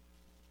do,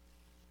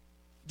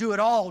 do it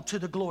all to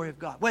the glory of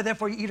God. Well,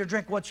 therefore you eat or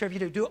drink, whatsoever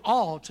you do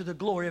all to the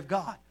glory of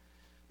God.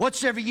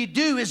 Whatsoever you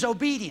do is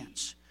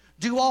obedience.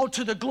 Do all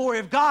to the glory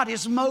of God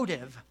is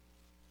motive.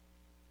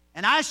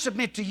 And I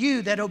submit to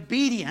you that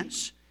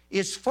obedience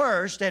is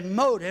first and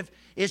motive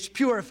is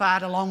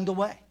purified along the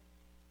way.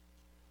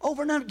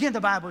 Over and again,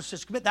 the Bible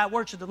says, commit thy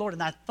works to the Lord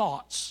and thy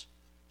thoughts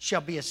shall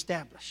be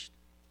established.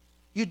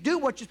 You do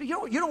what you speak.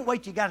 You don't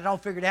wait till you got it all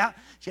figured out.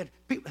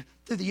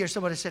 Through the years,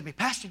 somebody said to me,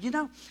 Pastor, you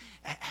know,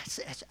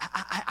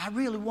 I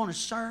really want to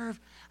serve.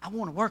 I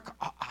want to work.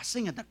 I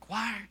sing in the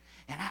choir,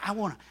 and I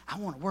want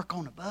to work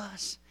on the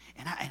bus,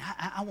 and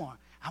I want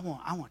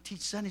to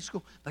teach Sunday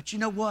school. But you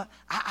know what?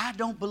 I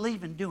don't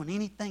believe in doing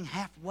anything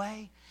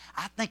halfway.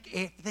 I think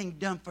everything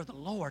done for the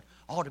Lord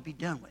ought to be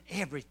done with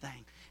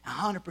everything,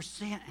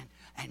 100%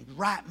 and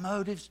right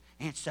motives.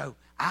 And so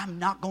I'm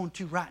not going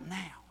to right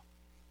now.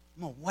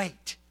 I'm going to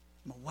wait.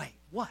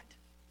 What?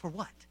 For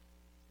what?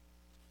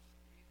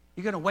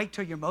 You're going to wait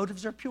till your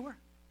motives are pure?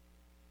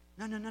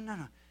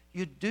 No.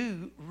 You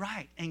do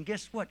right. And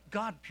guess what?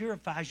 God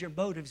purifies your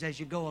motives as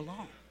you go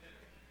along.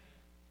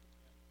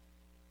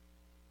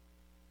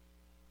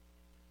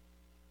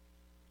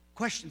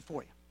 Question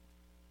for you.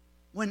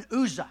 When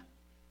Uzzah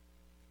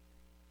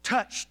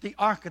touched the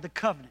Ark of the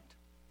Covenant,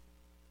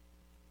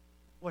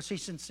 was he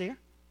sincere?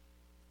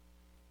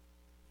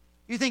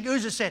 You think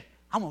Uzzah said,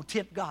 I'm going to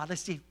tip God.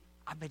 Let's see.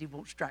 I bet he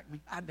won't strike me.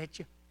 I bet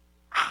you.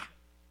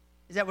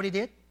 Is that what he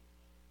did?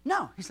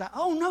 No. He's like,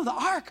 oh, no, the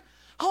Ark.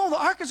 Oh, the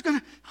Ark is going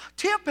to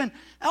tip. And,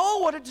 oh,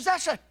 what a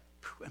disaster.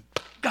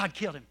 God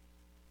killed him.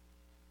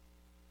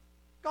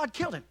 God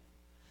killed him.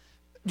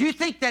 Do you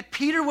think that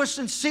Peter was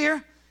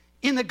sincere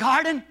in the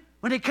garden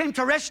when he came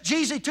to arrest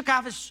Jesus? He took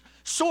out his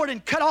sword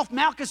and cut off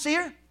Malchus'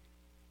 ear.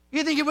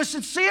 You think he was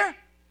sincere?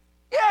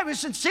 Yeah, he was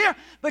sincere.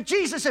 But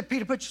Jesus said,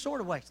 Peter, put your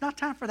sword away. It's not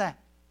time for that.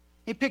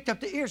 He picked up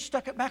the ear,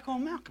 stuck it back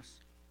on Malchus.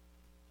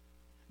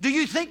 Do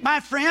you think,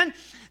 my friend,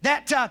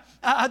 that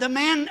the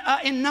man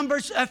in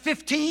Numbers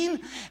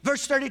 15,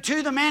 verse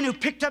 32, the man who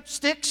picked up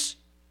sticks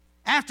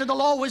after the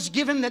law was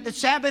given that the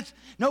Sabbath,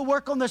 no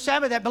work on the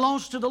Sabbath, that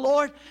belongs to the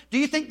Lord, do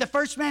you think the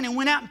first man who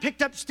went out and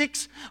picked up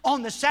sticks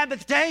on the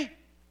Sabbath day,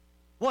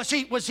 was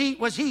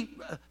he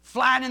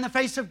flying in the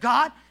face of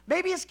God?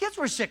 Maybe his kids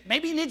were sick.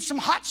 Maybe he needed some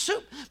hot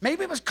soup.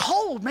 Maybe it was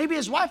cold. Maybe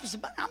his wife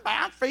said,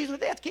 I'm freezing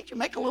to death. Can't you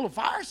make a little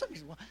fire or something?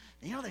 He said, well,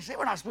 you know, they say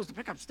we're not supposed to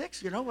pick up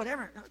sticks,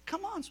 whatever.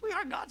 Come on,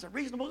 sweetheart, God's a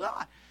reasonable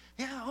God.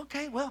 Yeah,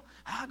 okay, well,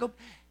 I'll go.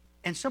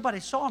 And somebody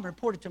saw him and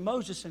reported to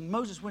Moses, and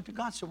Moses went to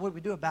God and said, what do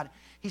we do about it?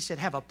 He said,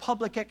 have a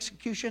public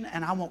execution,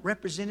 and I want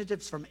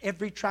representatives from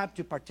every tribe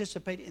to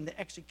participate in the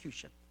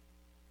execution.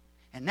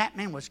 And that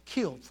man was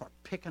killed for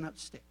picking up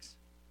sticks.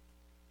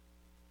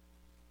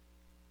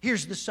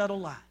 Here's the subtle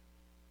lie.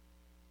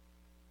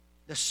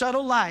 The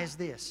subtle lie is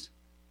this,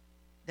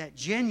 that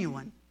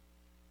genuine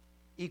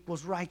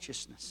equals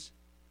righteousness,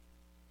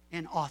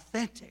 and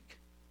authentic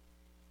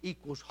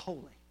equals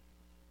holy,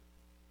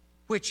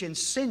 which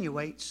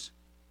insinuates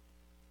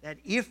that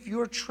if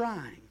you're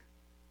trying,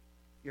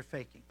 you're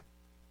faking.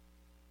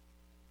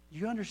 Do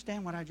you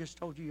understand what I just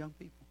told you, young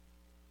people?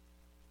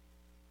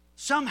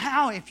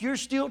 Somehow, if you're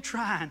still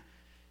trying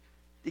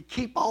to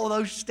keep all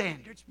those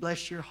standards,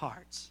 bless your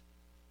hearts.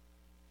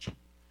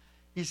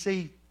 You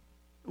see,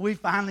 we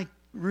finally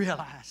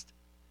realized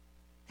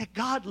that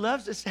God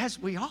loves us as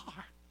we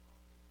are.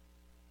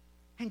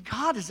 And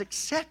God is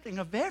accepting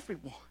of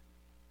everyone.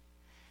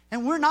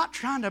 And we're not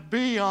trying to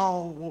be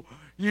all,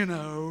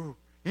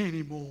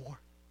 anymore.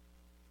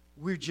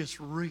 We're just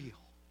real.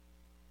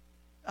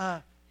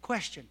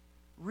 Question,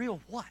 real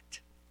what?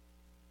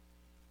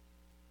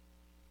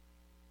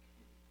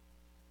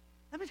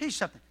 Let me tell you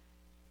something.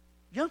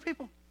 Young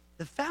people,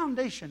 the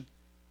foundation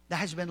that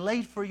has been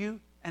laid for you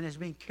and is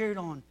being carried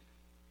on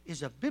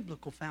is a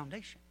biblical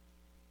foundation.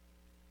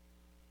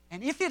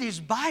 And if it is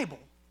Bible,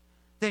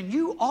 then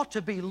you ought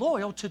to be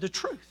loyal to the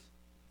truth.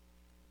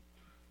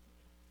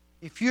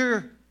 If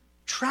you're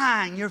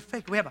trying, you're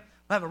fake. We have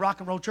a rock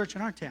and roll church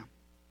in our town.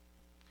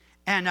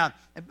 And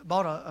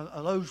bought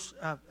a Lowe's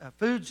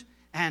Foods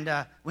and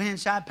went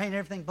inside, painted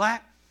everything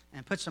black,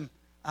 and put some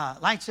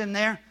lights in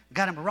there.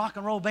 Got him a rock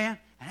and roll band,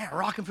 and they're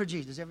rocking for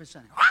Jesus every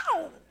Sunday.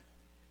 Wow!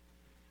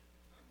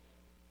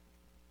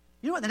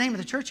 You know what the name of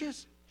the church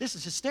is? This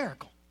is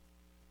hysterical.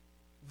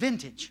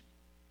 Vintage.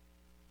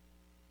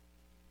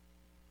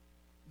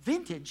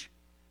 Vintage?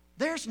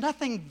 There's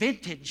nothing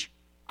vintage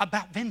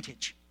about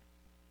vintage.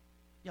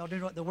 Y'all do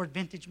know what the word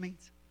vintage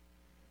means?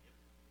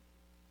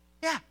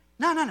 Yeah.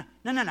 No.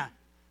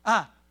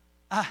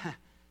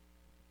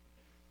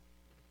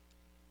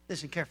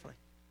 Listen carefully.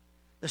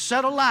 The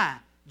subtle lie.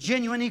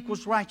 Genuine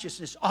equals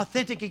righteousness.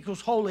 Authentic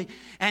equals holy.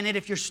 And that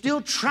if you're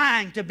still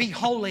trying to be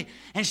holy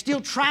and still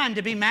trying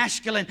to be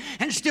masculine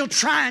and still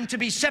trying to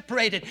be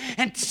separated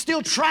and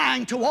still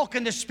trying to walk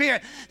in the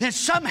Spirit, then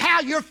somehow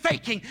you're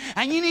faking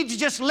and you need to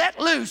just let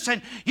loose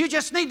and you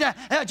just need to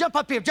jump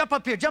up here.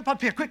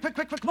 Quick.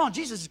 Come on,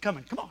 Jesus is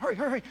coming. Come on,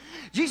 hurry.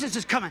 Jesus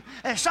is coming.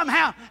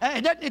 Somehow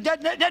it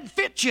doesn't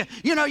fit you.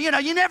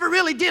 You never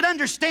really did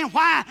understand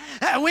why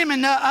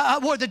women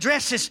wore the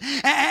dresses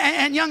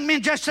and young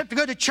men dressed up to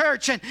go to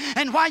church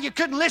and why you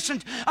couldn't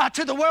listen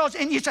to the world,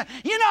 and you say,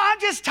 I'm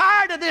just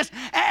tired of this,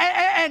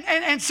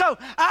 and so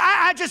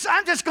I'm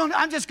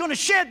just going to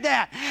shed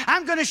that.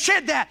 I'm going to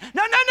shed that.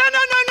 No.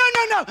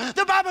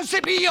 The Bible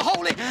said, be ye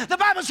holy. The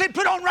Bible said,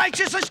 put on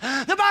righteousness.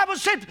 The Bible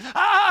said,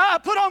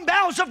 put on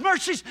bowels of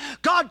mercies.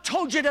 God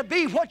told you to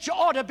be what you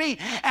ought to be,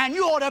 and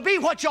you ought to be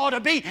what you ought to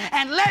be,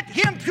 and let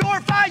Him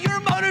purify your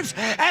motives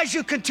as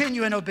you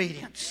continue in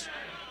obedience.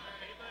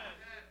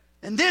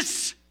 And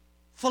this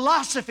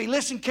philosophy,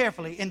 listen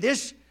carefully, in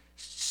this,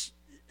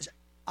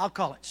 I'll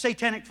call it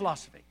satanic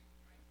philosophy.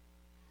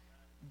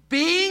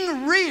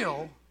 Being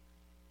real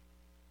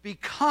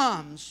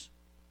becomes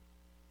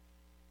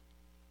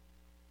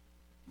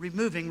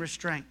removing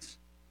restraints.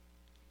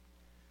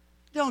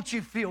 Don't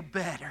you feel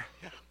better?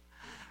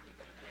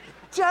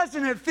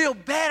 Doesn't it feel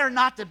better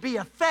not to be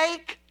a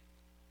fake?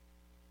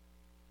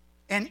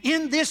 And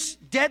in this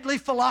deadly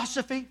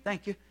philosophy,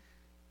 thank you,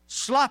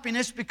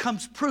 sloppiness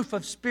becomes proof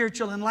of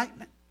spiritual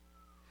enlightenment.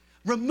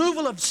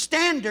 Removal of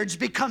standards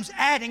becomes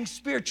adding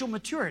spiritual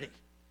maturity.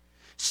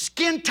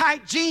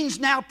 Skin-tight jeans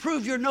now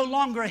prove you're no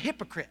longer a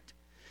hypocrite.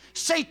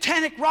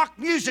 Satanic rock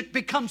music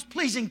becomes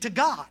pleasing to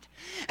God.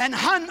 An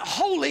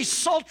unholy,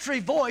 sultry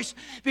voice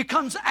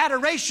becomes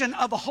adoration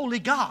of a holy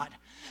God.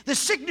 The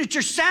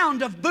signature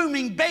sound of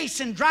booming bass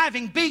and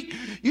driving beat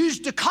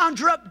used to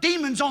conjure up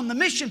demons on the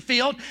mission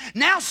field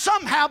now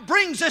somehow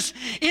brings us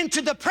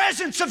into the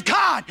presence of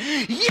God.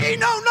 Ye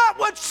know not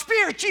what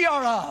spirit ye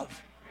are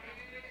of.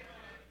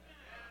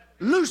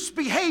 Loose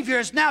behavior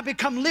has now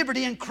become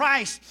liberty in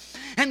Christ,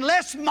 and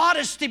less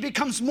modesty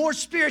becomes more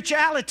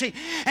spirituality,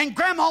 and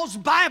grandma's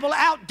Bible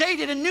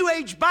outdated and New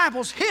Age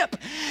Bible's hip,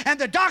 and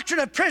the doctrine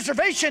of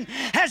preservation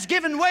has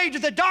given way to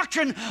the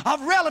doctrine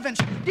of relevance.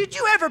 Did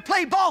you ever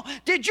play ball?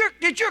 Did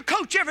your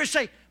coach ever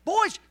say,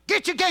 boys,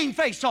 get your game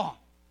face on?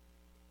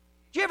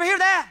 Did you ever hear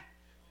that?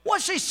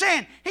 What's he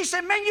saying? He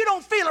said, man, you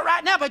don't feel it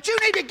right now, but you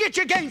need to get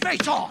your game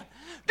face on.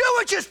 Do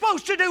what you're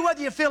supposed to do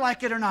whether you feel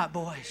like it or not,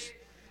 boys.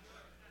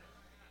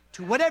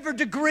 To whatever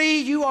degree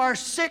you are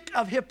sick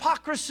of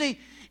hypocrisy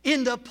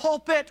in the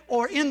pulpit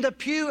or in the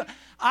pew,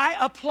 I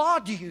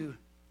applaud you.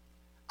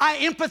 I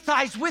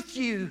empathize with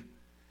you.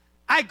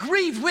 I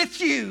grieve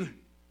with you.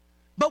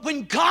 But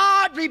when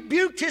God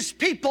rebuked His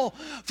people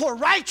for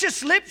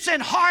righteous lips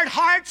and hard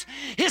hearts,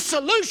 His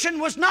solution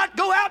was not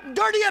go out and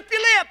dirty up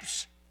your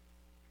lips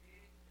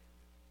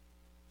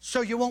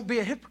so you won't be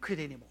a hypocrite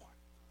anymore.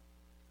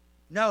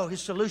 No,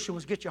 His solution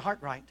was get your heart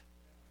right.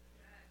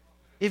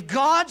 If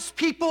God's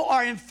people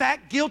are in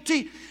fact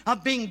guilty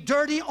of being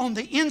dirty on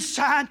the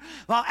inside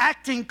while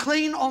acting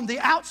clean on the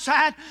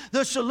outside,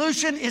 the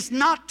solution is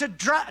not to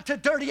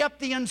dirty up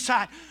the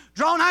inside.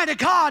 Draw nigh to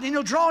God and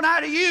He'll draw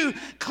nigh to you.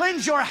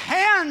 Cleanse your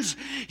hands,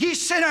 ye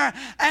sinner,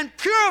 and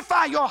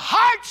purify your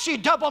hearts, ye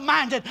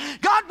double-minded.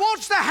 God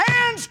wants the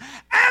hands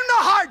and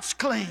the hearts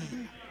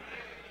clean.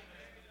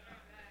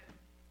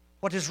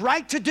 What is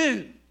right to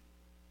do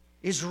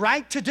is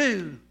right to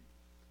do,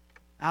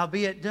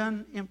 albeit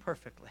done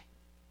imperfectly.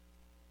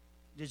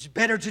 It's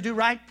better to do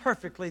right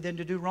perfectly than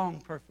to do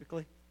wrong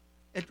perfectly.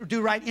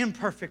 Do right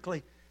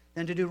imperfectly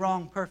than to do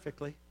wrong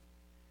perfectly.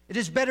 It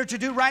is better to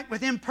do right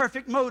with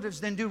imperfect motives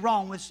than do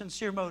wrong with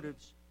sincere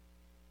motives.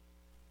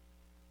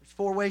 There's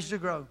 4 ways to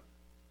grow.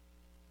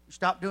 We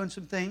stop doing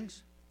some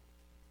things.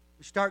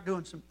 We start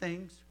doing some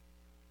things.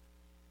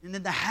 And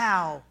then the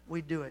how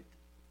we do it.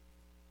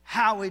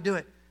 How we do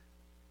it.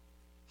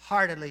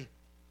 Heartily.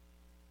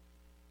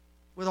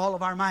 With all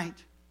of our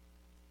might.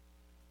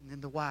 And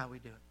then the why we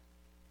do it.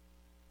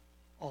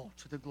 All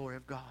to the glory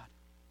of God.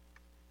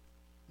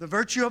 The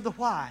virtue of the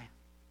why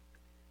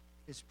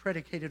is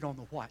predicated on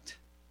the what.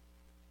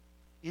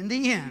 In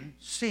the end,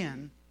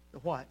 sin, the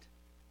what,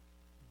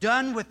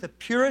 done with the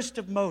purest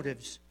of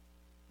motives,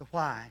 the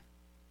why,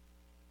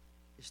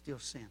 is still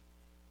sin.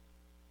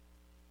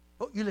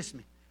 Oh, you listen to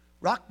me.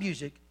 Rock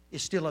music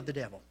is still of the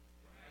devil.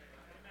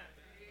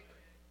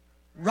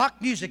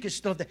 Rock music is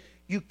still of the devil.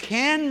 You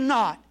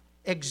cannot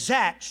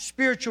exact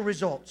spiritual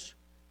results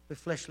with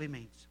fleshly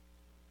means.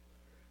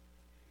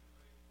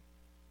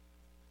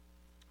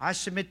 I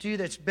submit to you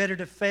that it's better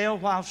to fail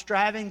while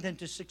striving than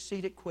to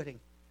succeed at quitting.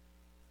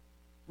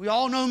 We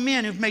all know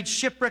men who've made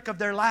shipwreck of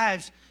their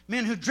lives,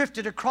 men who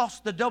drifted across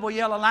the double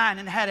yellow line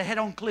and had a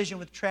head-on collision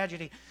with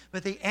tragedy.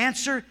 But the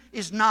answer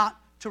is not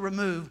to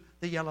remove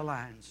the yellow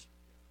lines.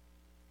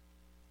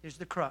 Here's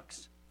the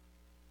crux.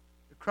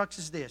 The crux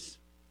is this.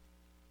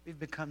 We've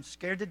become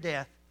scared to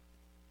death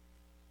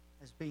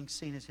as being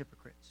seen as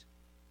hypocrites.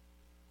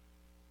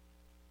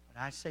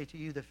 But I say to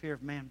you, the fear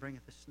of man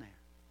bringeth a snare.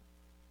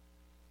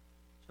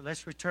 So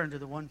let's return to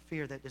the one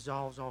fear that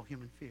dissolves all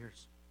human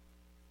fears.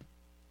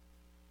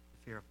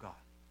 The fear of God.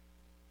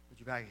 Would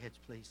you bow your heads,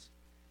 please?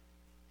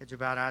 Heads are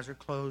bowed, eyes are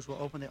closed.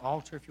 We'll open the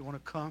altar if you want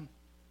to come.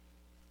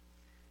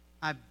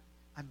 I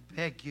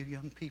beg you,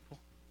 young people.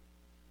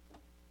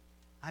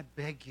 I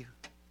beg you.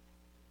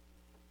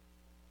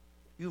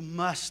 You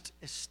must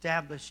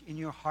establish in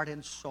your heart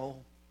and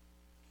soul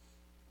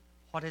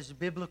what is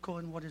biblical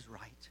and what is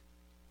right.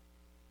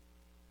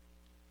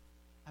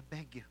 I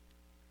beg you.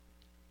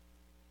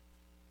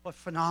 What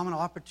phenomenal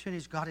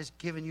opportunities God has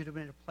given you to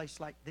be in a place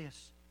like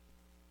this.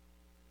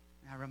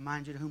 And I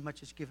remind you, to whom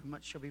much is given,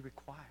 much shall be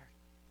required.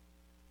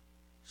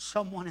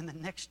 Someone in the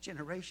next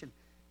generation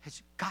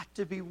has got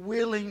to be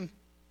willing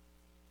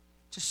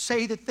to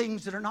say the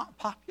things that are not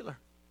popular.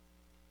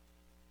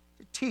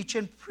 To teach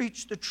and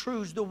preach the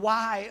truths, the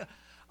why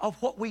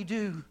of what we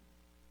do.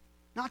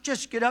 Not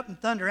just get up and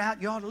thunder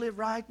out, you ought to live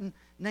right and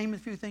name a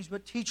few things,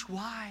 but teach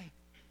why.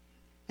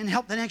 And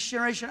help the next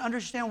generation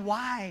understand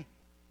why.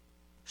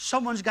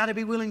 Someone's got to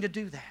be willing to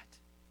do that.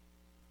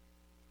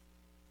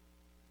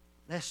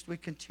 Lest we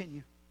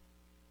continue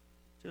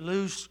to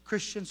lose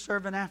Christian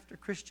servant after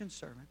Christian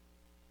servant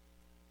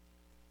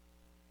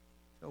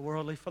to a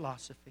worldly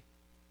philosophy.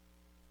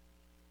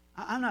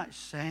 I'm not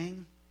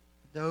saying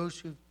those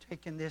who've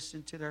taken this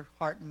into their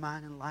heart and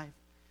mind and life,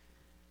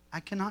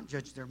 I cannot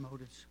judge their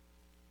motives.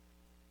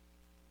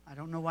 I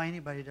don't know why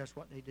anybody does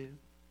what they do.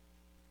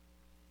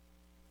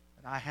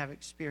 But I have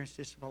experienced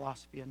this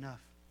philosophy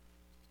enough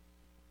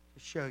to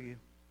show you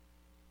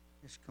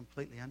it's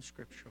completely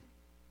unscriptural.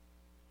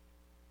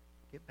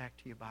 Get back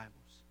to your Bibles.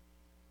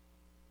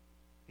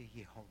 Be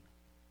ye holy.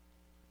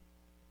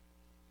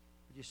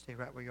 Would you stay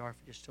right where you are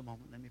for just a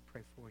moment? Let me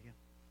pray for you.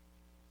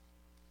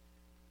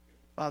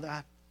 Father,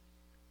 I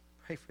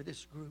pray for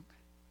this group.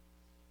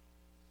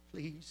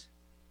 Please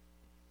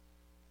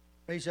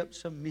raise up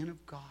some men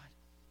of God,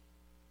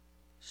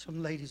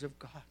 some ladies of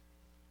God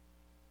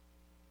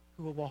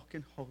who will walk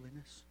in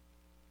holiness.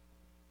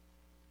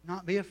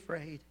 Not be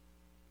afraid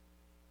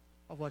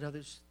of what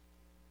others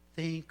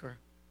think, or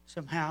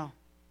somehow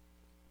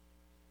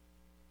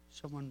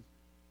someone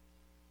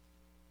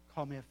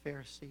call me a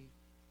Pharisee,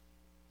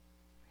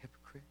 a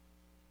hypocrite.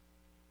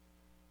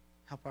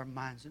 Help our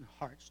minds and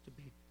hearts to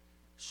be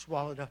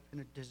swallowed up in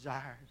a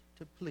desire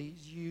to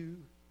please you,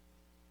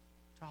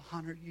 to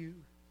honor you.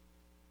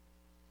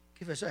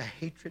 Give us a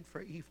hatred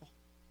for evil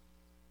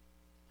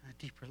and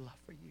a deeper love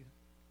for you.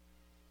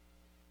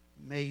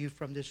 May you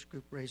from this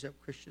group raise up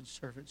Christian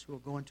servants who will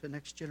go into the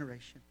next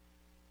generation,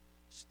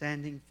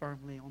 standing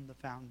firmly on the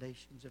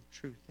foundations of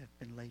truth that have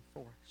been laid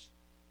for us.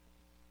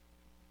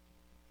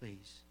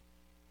 Please,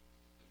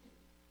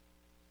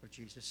 for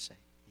Jesus' sake.